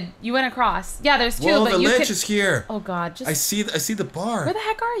 You did. You went across. Yeah, there's 2. Whoa, but the you lich is here. Oh God, I see the bar. Where the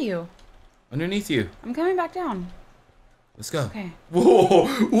heck are you? Underneath you. I'm coming back down. Let's go. Okay. Whoa.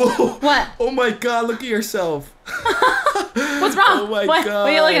 What? Oh my God, look at yourself. What's wrong? Oh my God. What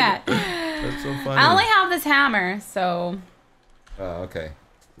are you looking at? That's so funny. I only have this hammer, so. Oh, okay.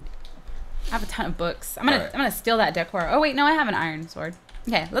 I have a ton of books. I'm gonna steal that decor. Oh wait, no, I have an iron sword.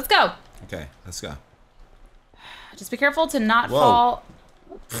 Okay, let's go. Okay, let's go. Just be careful to not fall.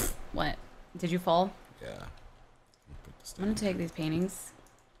 What? Did you fall? Yeah. I'm gonna take these paintings.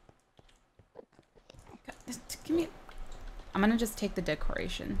 Give me. I'm gonna just take the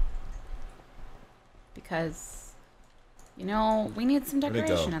decoration because, you know, we need some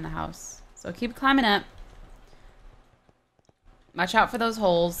decoration in the house. So keep climbing up. Watch out for those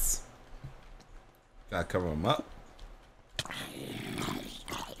holes. Gotta cover them up.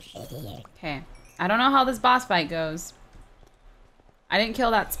 Okay. I don't know how this boss fight goes. I didn't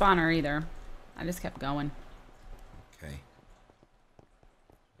kill that spawner either. I just kept going. Okay.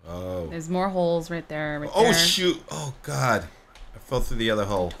 Oh. There's more holes right there. Shoot. Oh, God. I fell through the other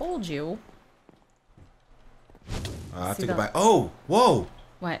hole. I told you. I have to go back. Oh, whoa.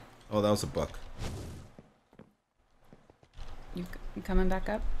 What? Oh, that was a book. You coming back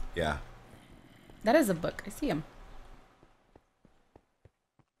up? Yeah. That is a book. I see him.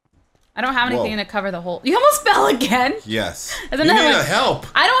 I don't have anything to cover the hole. You almost fell again. Yes. You need help.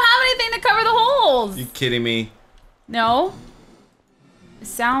 I don't have anything to cover the holes. You kidding me? No. It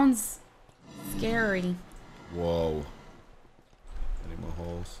sounds scary. Whoa. Any more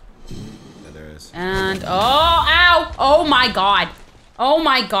holes? Yeah, there is. And ow! Oh my god! Oh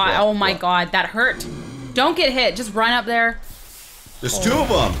my god! Oh my god! That hurt. Don't get hit. Just run up there. There's two of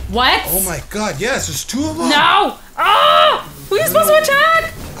them. What? Oh my god! Yes, there's two of them. No! Ah! Who are you supposed to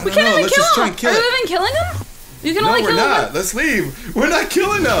attack? We can't even kill him. Are you even killing him? You can only kill him. No, we're not. Let's leave. We're not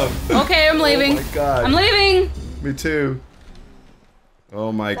killing them. Okay, I'm leaving. Oh my god. I'm leaving. Me too.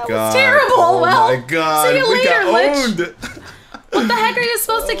 Oh my god. That was terrible. Oh well, my god. See you later, we got owned. What the heck are you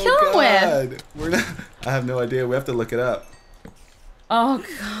supposed to kill him with? We're not. I have no idea. We have to look it up. Oh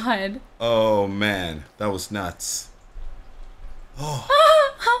god. Oh man, that was nuts.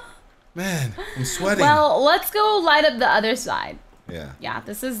 Oh man, I'm sweating. Well, let's go light up the other side. Yeah. Yeah,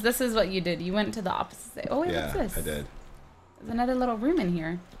 this is what you did. You went to the opposite side. Oh wait, yeah, what's this? I did. There's another little room in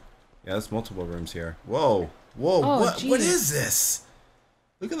here. Yeah, there's multiple rooms here. Whoa, whoa, Oh, what? Geez. What is this?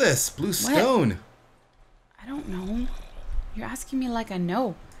 Look at this blue stone. I don't know. You're asking me like I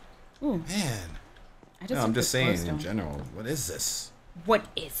know. Ooh. Man. No, I'm just saying in general. What is this? What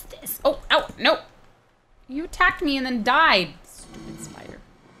is this? Oh, ow, no. You attacked me and then died. Stupid spider.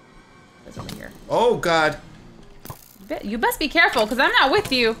 What's over here? Oh god. You best be careful, because I'm not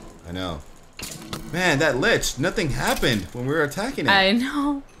with you. I know. Man, that lich, nothing happened when we were attacking it. I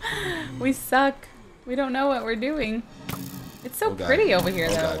know. We suck. We don't know what we're doing. It's so pretty over here,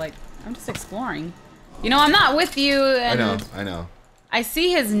 though. God. Like, I'm just exploring. You know, I'm not with you. And I know. I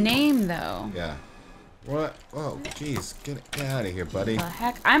see his name, though. Yeah. What? Oh, jeez. Get out of here, buddy. What the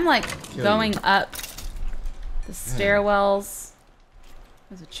heck? I'm, like, going up the stairwells.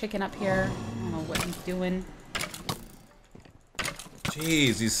 There's a chicken up here. I don't know what he's doing.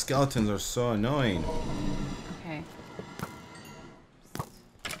 Jeez, these skeletons are so annoying. Okay.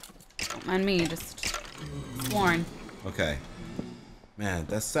 Don't mind me, just exploring. Okay. Man,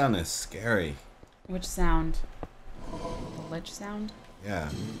 that sound is scary. Which sound? The lich sound? Yeah.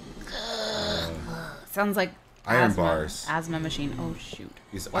 Sounds like iron bars. Asthma machine. Oh shoot.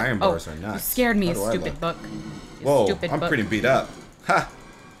 These iron bars are nuts. You scared me, you stupid book. Whoa, stupid I'm book. pretty beat up. Ha!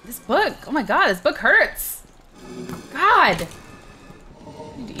 This book. Oh my god, this book hurts. God.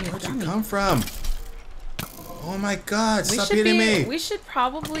 Where'd you come from? Oh my god, stop hitting me. We should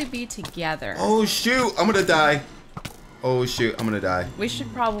probably be together. Oh shoot, I'm gonna die. Oh shoot, I'm gonna die. We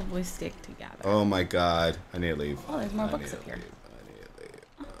should probably stick together. Oh my god, I need to leave. Oh, there's more books up here.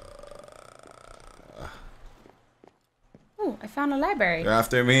 Oh, I found a library. They're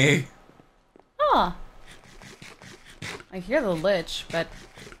after me. Oh. I hear the lich, but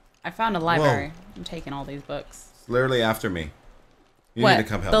I found a library. Whoa. I'm taking all these books. It's literally after me. You What? need to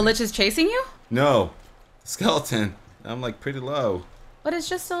come help The me. lich is chasing you? No. Skeleton. I'm like pretty low. But it's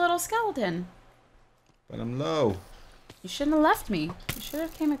just a little skeleton. But I'm low. You shouldn't have left me. You should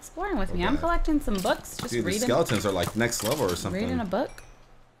have came exploring with me. I'm God. collecting some books. Just Dude, the reading. skeletons are like next level or something. Reading a book.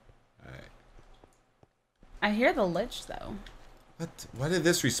 Alright. I hear the lich though. What? Why did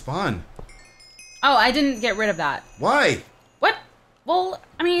this respawn? Oh, I didn't get rid of that. Why? What? Well,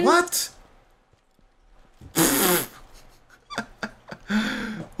 I mean. What?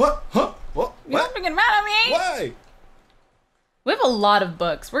 What? Huh? What? You're freaking mad at me. Why? We have a lot of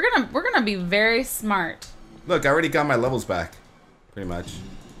books. We're gonna be very smart. Look, I already got my levels back. Pretty much.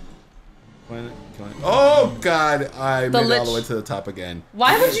 Oh god, I made it all the way to the top again.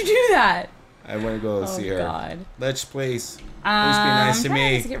 Why would you do that? I want to go see her. God. Lich, please. Please be nice to I'm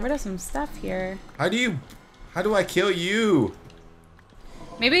trying me. to get rid of some stuff here. How do I kill you?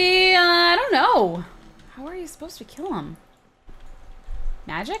 Maybe, I don't know. How are you supposed to kill him?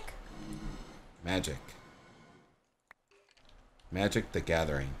 Magic? Magic. Magic the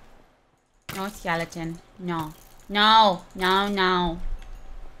Gathering. No skeleton. No. No. No, no.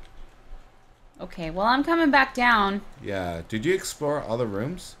 Okay, well, I'm coming back down. Yeah. Did you explore all the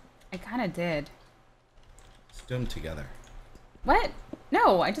rooms? I kind of did. Let's do them together. What?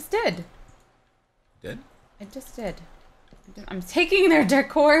 No, I just did. Did? I just did. I'm taking their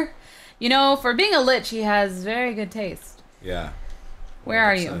decor. You know, for being a lich, he has very good taste. Yeah. Where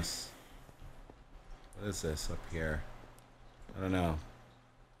are you? This? What is this up here? I don't know.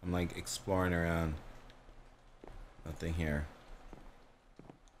 I'm like exploring around. Nothing here.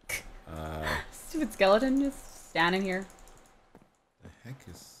 Stupid skeleton just standing here. The heck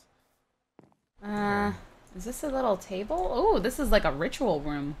is... Is this a little table? Oh, this is like a ritual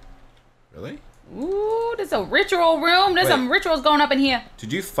room. Really? Ooh, this is a ritual room. There's some rituals going up in here.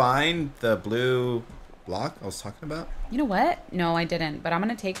 Did you find the blue block I was talking about? You know what? No, I didn't. But I'm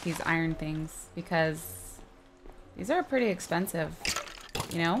going to take these iron things because these are pretty expensive.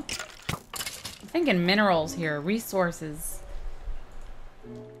 You know? I'm thinking minerals here. Resources.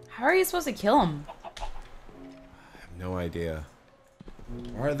 How are you supposed to kill them? I have no idea.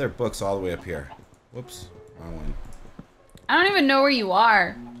 Why are there books all the way up here? Whoops. Wrong one. I don't even know where you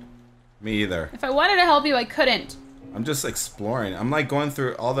are. Me either. If I wanted to help you, I couldn't. I'm just exploring. I'm like going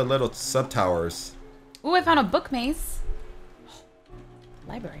through all the little sub-towers. Ooh, I found a book maze.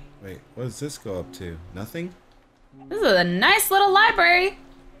 Library. Wait, what does this go up to? Nothing? This is a nice little library.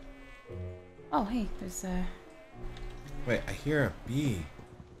 Oh, hey, there's a... Wait, I hear a bee.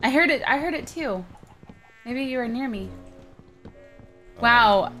 I heard it too. Maybe you were near me.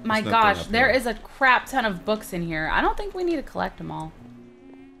 Wow, my gosh, there is a crap ton of books in here. I don't think we need to collect them all.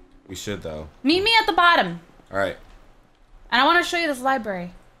 We should, though. Meet me at the bottom. Alright. And I want to show you this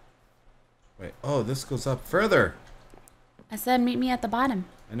library. Wait, oh, this goes up further. I said meet me at the bottom.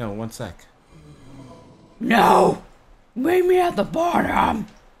 I know, 1 sec. No! Meet me at the bottom!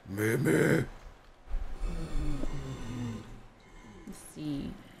 Me. Let's See.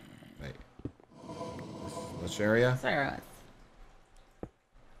 Wait. Which area? Sorry.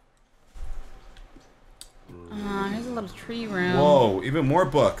 Here's a little tree room. Whoa, even more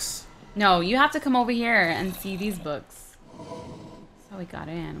books. No, you have to come over here and see these books. That's how we got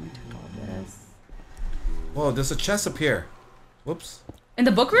in. We took all this. Whoa, there's a chest up here. Whoops. In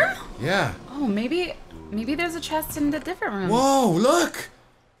the book room? Yeah. Oh, maybe there's a chest in the different room. Whoa, look!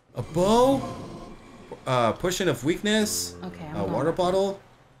 A bow. Potion of weakness. Okay, A water bottle.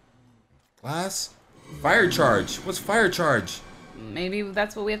 Glass. Fire charge. What's fire charge? Maybe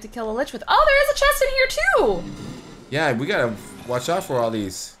that's what we have to kill a lich with. Oh, there is a chest in here too! Yeah, we gotta watch out for all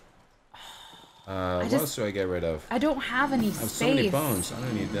these. What else do I get rid of? I don't have any I have space. so many bones. I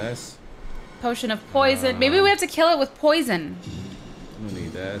don't need this. Potion of poison. Maybe we have to kill it with poison. I don't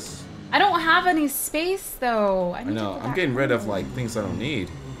need this. I don't have any space though. I know. I'm getting rid of like things I don't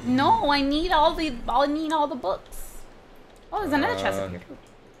need. No, I need all the books. Oh, there's another chest up here too.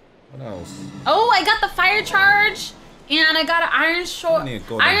 What else? Oh, I got the fire charge, and I got an I need a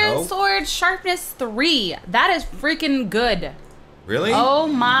golden iron hoe. sword sharpness 3. That is freaking good. Really? Oh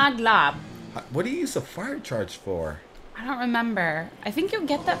my glob. What do you use the fire charge for? I don't remember. I think you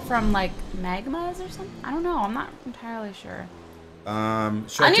get that from like magmas or something. I don't know. I'm not entirely sure. Should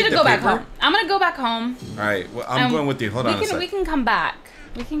I need take to the go back paper? home. I'm gonna go back home. All right. Well, I'm going with you. Hold on a sec. We can come back.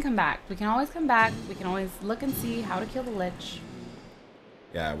 We can come back. We can always come back. We can always look and see how to kill the lich.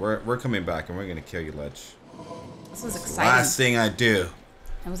 Yeah, we're coming back and we're gonna kill you, Lich. This was exciting. Last thing I do.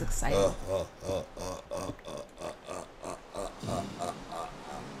 That was exciting.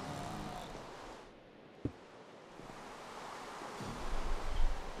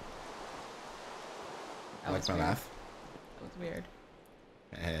 Like my laugh? That was weird.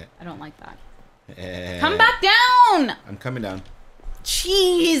 Eh. I don't like that. Eh. Come back down! I'm coming down.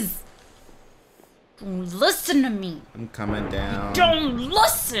 Jeez! Don't listen to me. I'm coming down. Don't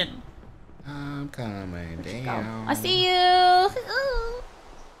listen! I'm coming Go. down. I see you.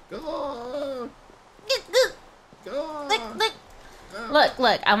 Go. Go.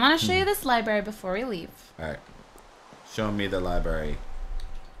 Look. I want to show you this library before we leave. All right. Show me the library.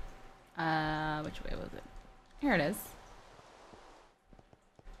 Which way was it? Here it is.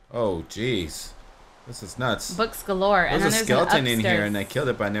 Oh, jeez. This is nuts. Books galore. And There's then a there's skeleton an in upstairs. here, and I killed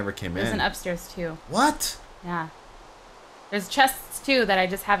it, but I never came There's in. an upstairs too. What? Yeah. There's chests too that I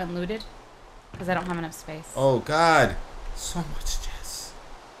just haven't looted because I don't have enough space. Oh, God. So much chests.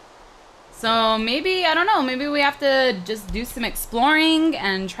 So maybe, I don't know, maybe we have to just do some exploring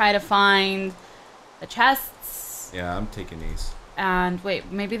and try to find the chests. Yeah, I'm taking these. And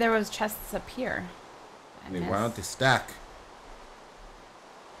wait, maybe there was chests up here. Wait, why don't they stack?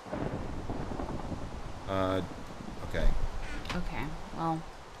 Okay. Okay, well,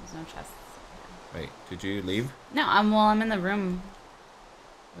 there's no chests. Wait, did you leave? No, I'm in the room.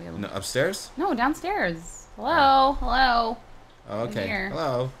 No, upstairs? No, downstairs. Hello, hello. Oh, okay. Here.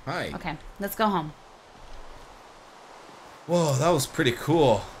 Hello. Hi. Okay, let's go home. Whoa, that was pretty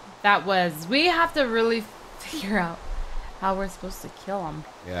cool. That was, we have to really figure out how we're supposed to kill them.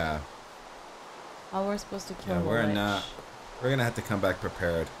 Yeah. How we're supposed to kill Yeah, the we're lich. not. We're gonna have to come back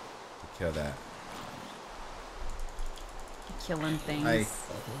prepared to kill that. Killing things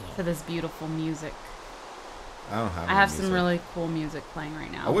to this beautiful music. I don't have. I have music. some really cool music playing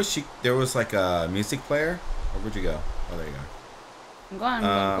right now. I wish there was like a music player. Or where'd you go? Oh, there you I'm going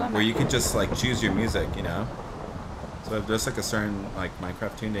where back. you could just like choose your music, you know. So if there's like a certain like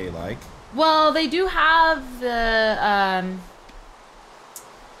Minecraft tune that you like. Well, they do have the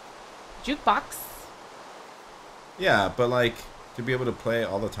jukebox. Yeah, but like to be able to play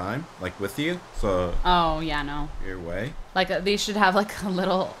all the time, like with you, so. Oh yeah, no. Your way. Like they should have like a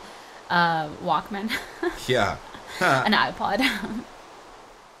little Walkman. Yeah. An iPod.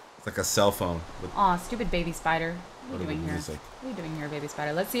 It's like a cell phone. With Aw, stupid baby spider. What are you doing here? music. What are you doing here, baby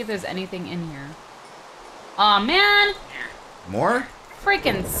spider? Let's see if there's anything in here. Aw, man! More?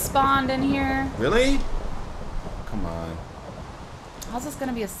 Freaking spawned in here. Really? Come on. How's this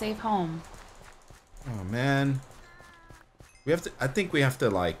gonna be a safe home? Oh man. We have to. I think we have to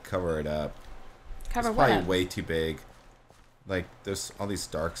like cover it up. Cover it's what probably up? way too big. Like there's all these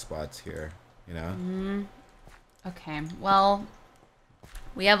dark spots here. You know. Mm-hmm. Okay. Well,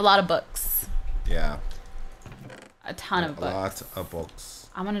 we have a lot of books. Yeah. A ton of books. A lot of books.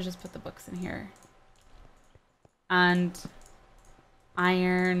 I'm gonna just put the books in here. And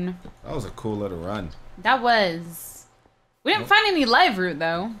iron. That was a cool little run. That was. We didn't find any live root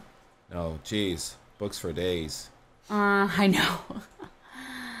though. No, jeez. Books for days. I know.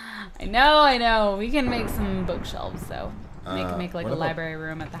 I know. We can make some bookshelves though. Make like a library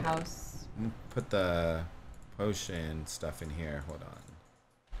room at the house. Put the potion stuff in here. Hold on.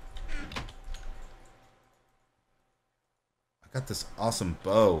 I got this awesome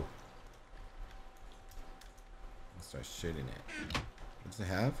bow. I'll start shooting it. What does it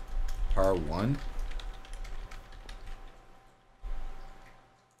have? Power 1?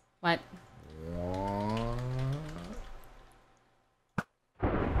 What?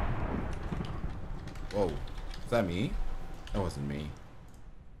 Whoa. Is that me? That wasn't me.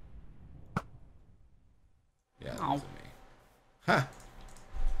 Yeah, that wasn't me. Huh.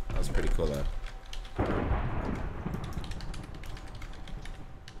 That was pretty cool though.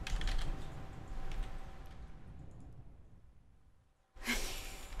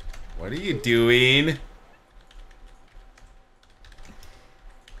 What are you doing?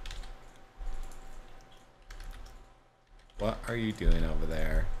 What are you doing over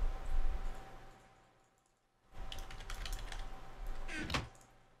there?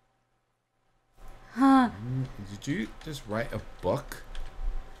 Huh. Did you just write a book?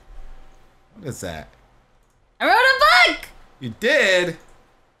 What is that? I wrote a book! You did?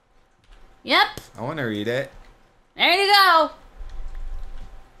 Yep. I want to read it. There you go.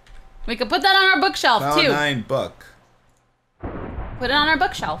 We could put that on our bookshelf Cloud too. 9 book. Put it on our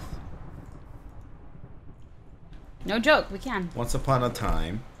bookshelf. No joke, we can. Once upon a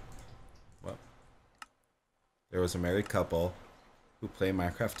time, there was a married couple who played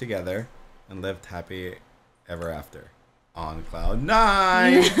Minecraft together and lived happy ever after. On Cloud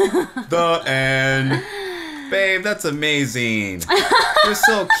 9. The end. Babe, that's amazing. You're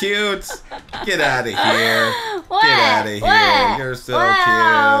so cute. Get out of here. What? Get out of here. What? You're so What?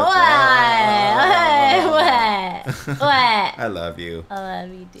 What? I love you. I love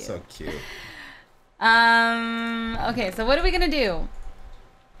you too. So cute. Okay, so what are we gonna do?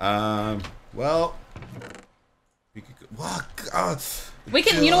 Well, we could go, what? We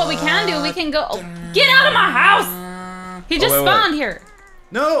can, you know what we can do? We can go, get out of my house! He just spawned here.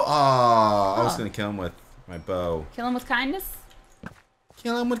 No, I was gonna kill him with my bow. Kill him with kindness?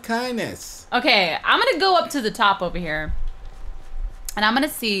 Kill him with kindness. Okay, I'm gonna go up to the top over here. And I'm gonna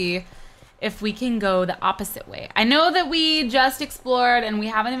see if we can go the opposite way. I know that we just explored and we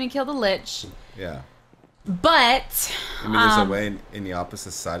haven't even killed a lich. Yeah. But I mean, there's a way in the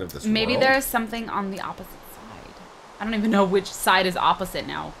opposite side of this maybe world. there's something on the opposite side. I don't even know which side is opposite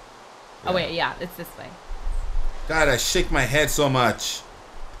now. Yeah. Oh wait, yeah, it's this way. God, I shake my head so much.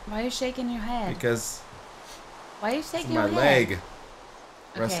 Why are you shaking your head? Because why are you shaking your my head? leg.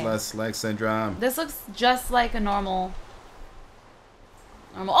 Okay. Restless leg syndrome. This looks just like a normal.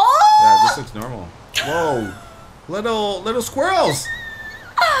 Oh! Yeah, this looks normal. Whoa, little squirrels.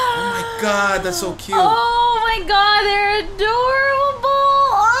 Oh my God, that's so cute. Oh my God, they're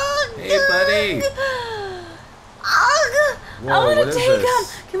adorable. Ugh. Hey, buddy. Ugh. Whoa, I want what to is take this? them.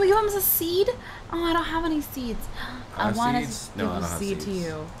 Can we give them a seed? Oh, I don't have any seeds. I want to give I don't a have seed to seeds.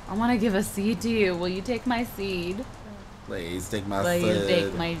 you. I want to give a seed to you. Will you take my seed? Please take my Will you food.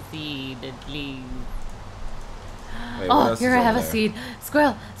 take my seed, please? Wait, what Oh, else here is I have over a there? seed.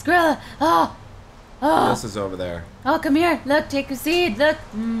 Squirrel, squirrel. Oh, What oh. else is over there? Oh, come here. Look, take your seed. Look.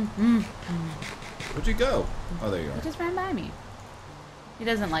 Where'd you go? Oh, there you He are. just ran by me. He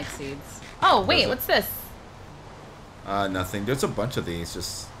doesn't like seeds. Oh, wait, what's this? Nothing. There's a bunch of these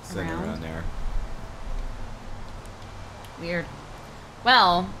just sitting around there. Weird.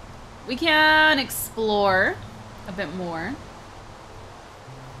 Well, we can explore a bit more.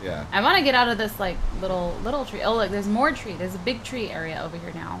 Yeah. I want to get out of this like little tree. Oh look, there's more tree. There's a big tree area over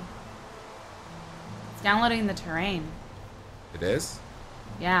here now. It's downloading the terrain. It is?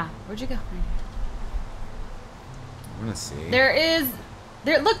 Yeah. Where'd you go? I want to see.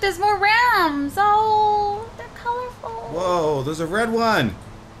 Look, there's more rams. Oh, they're colorful. Whoa, there's a red one.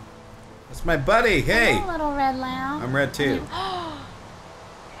 That's my buddy. Hey. Hello, little red lamb. I'm red too.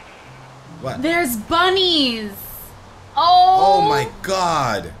 What? There's bunnies. Oh. Oh my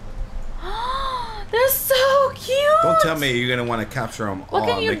god. They're so cute. Don't tell me you're going to want to capture them all. What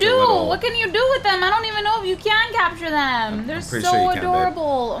can you do? What can you do with them? I don't even know if you can capture them. They're so sure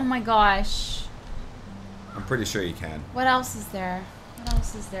adorable. Oh my gosh. I'm pretty sure you can. What else is there? What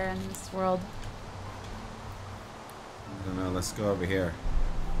else is there in this world? I don't know. Let's go over here.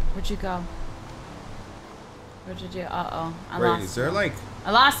 Where'd you go? Where'd you do? Uh-oh. I Wait, lost is there you. like...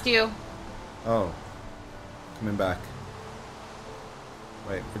 I lost you. Oh. Coming back.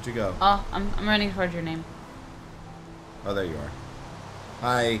 Wait, where'd you go? Oh, I'm running towards your name. Oh, there you are.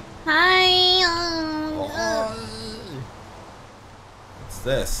 Hi. Hi. Oh. What's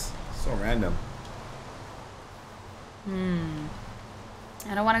this? So random.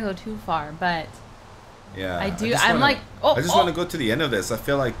 I don't want to go too far, but Yeah. I do. just I'm wanna- like, oh, I just want to go to the end of this. I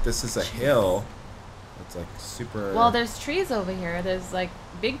feel like this is a hill. It's like super... Well, there's trees over here. There's like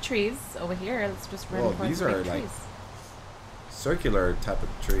big trees over here. Let's just run Whoa, towards these the big are, like, trees. circular type of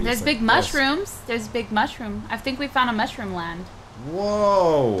trees. There's like big this. mushrooms. There's big mushroom. I think we found a mushroom land.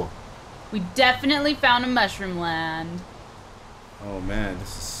 Whoa. We definitely found a mushroom land. Oh man, this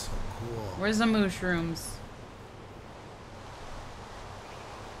is so cool. Where's the mushrooms?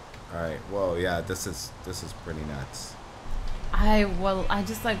 All right. Whoa. Yeah. This is pretty nuts. I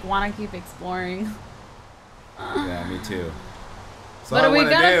just like want to keep exploring. Yeah, me too. That's But all I we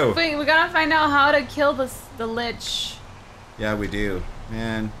wanna do. we gotta find out how to kill the lich. Yeah, we do.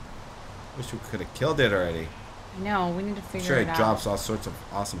 Man, wish we could have killed it already. I know, we need to figure Sure, it it out. drops all sorts of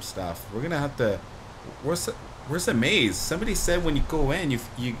awesome stuff. We're gonna have to. Where's the maze? Somebody said when you go in,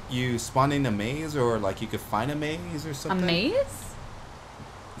 you spawn in a maze, or like you could find a maze or A something. maze?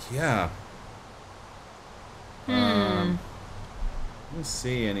 Yeah. I don't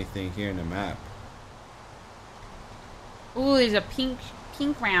see anything here in the map. Ooh, there's a pink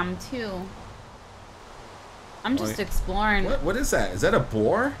ram too. I'm just exploring. What is that? Is that a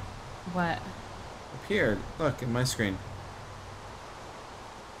boar? What? Up here, look in my screen.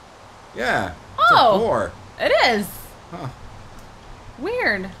 Yeah, it's a Oh, boar. it is. Huh?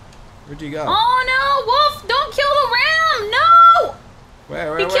 Weird. Where'd you go? Oh no, Wolf! Don't kill the ram! No!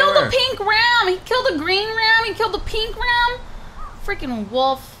 Where? He killed the pink ram. He killed the green ram. He killed the pink ram. Freaking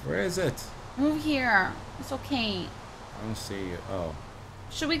Wolf! Where is it? Move here. It's okay. I don't see you. Oh.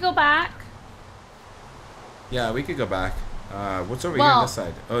 Should we go back? Yeah, we could go back. What's over here on this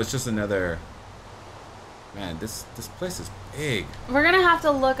side? Oh, it's just another... Man, this place is big. We're gonna have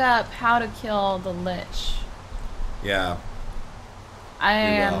to look up how to kill the lich. Yeah. I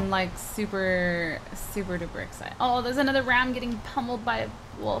am like super duper excited. Oh, there's another ram getting pummeled by a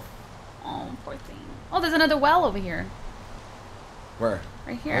wolf. Oh, poor thing. Oh, there's another well over here. Where?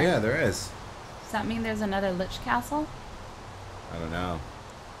 Right here. Oh, yeah, there is. Does that mean there's another lich castle? I don't know.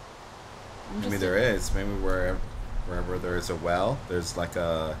 I'm Maybe there is. Maybe wherever there is a well, there's like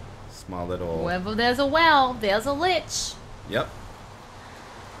a small little... Wherever there's a well, there's a lich. Yep.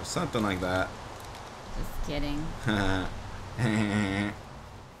 Or something like that. Just kidding. Man.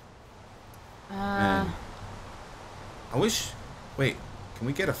 I wish... Wait, can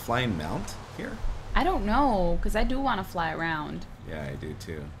we get a flying mount here? I don't know, because I do want to fly around. Yeah, I do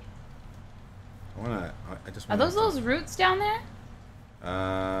too. I just Are wanna... those roots down there?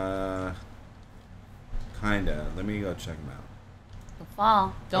 Kinda. Let me go check them out. Don't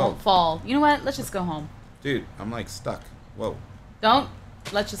fall. Don't fall. You know what? Let's just go home. Dude, I'm like stuck. Whoa. Don't.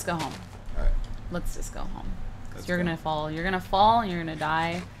 Let's just go home. Alright. Let's just go home. 'Cause Let's you're go. gonna fall. You're gonna fall and you're gonna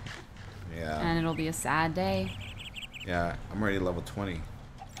die. Yeah. And it'll be a sad day. Yeah, I'm already level 20.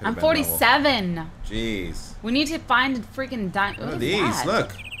 I'm 47. Jeez. We need to find a freaking What are What is these? that?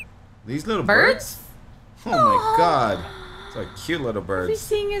 Look. These little Birds? birds. Oh my god. It's like cute little birds.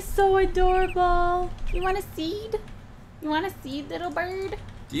 Everything is so adorable. You want a seed? You want a seed, little bird?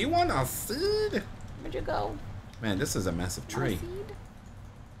 Do you want a seed? Where'd you go? Man, this is a massive Want a tree. seed?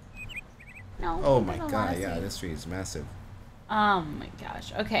 No. Oh he my doesn't want god, a yeah, seed. this tree is massive. Oh my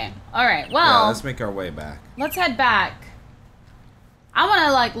gosh. Okay. All right. Yeah, Well, let's make our way back. let's head back. I want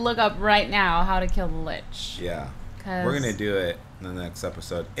to like look up right now how to kill the lich. Yeah. 'Cause We're gonna do it in the next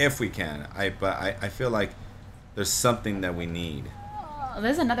episode if we can. But I feel like there's something that we need. Oh,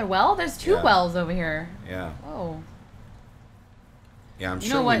 there's another well. There's two Yeah. wells over here. Yeah. Oh. Yeah, I'm You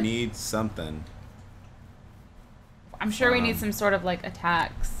sure know we what? need something. I'm sure we need some sort of like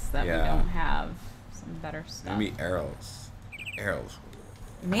attacks that we don't have. Some better stuff. Maybe arrows. Arrows.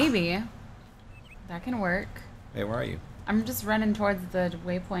 Maybe. That can work. Hey, where are you? I'm just running towards the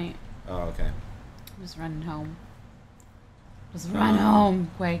waypoint. Oh, okay. I'm just running home. Just run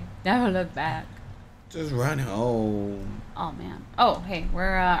home, Quake. Never look back. Just run home. Oh, man. Oh, hey,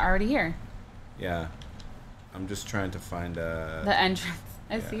 we're already here. Yeah. I'm just trying to find the entrance.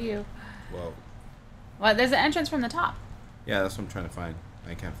 I see you. Whoa. Well, there's an entrance from the top. Yeah, that's what I'm trying to find.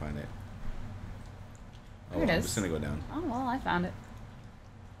 I can't find it. Oh, There it I'm is. just gonna go down. Oh, well, I found it.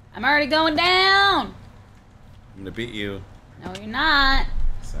 I'm already going down. I'm gonna beat you. No, you're not.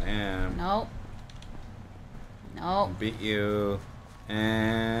 Yes, I am. Nope. I'll Nope. beat you.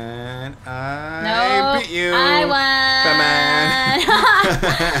 And I beat you. I won. Batman.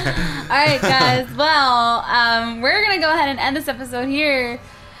 All right, guys. Well, we're gonna go ahead and end this episode here.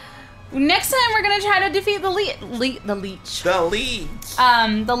 Next time, we're gonna try to defeat the leech. The leech.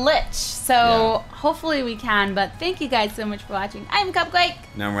 The lich. So hopefully we can. But thank you guys so much for watching. I'm Cupquake.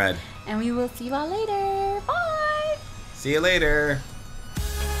 And I'm Red. And we will see you all later. Bye. See you later.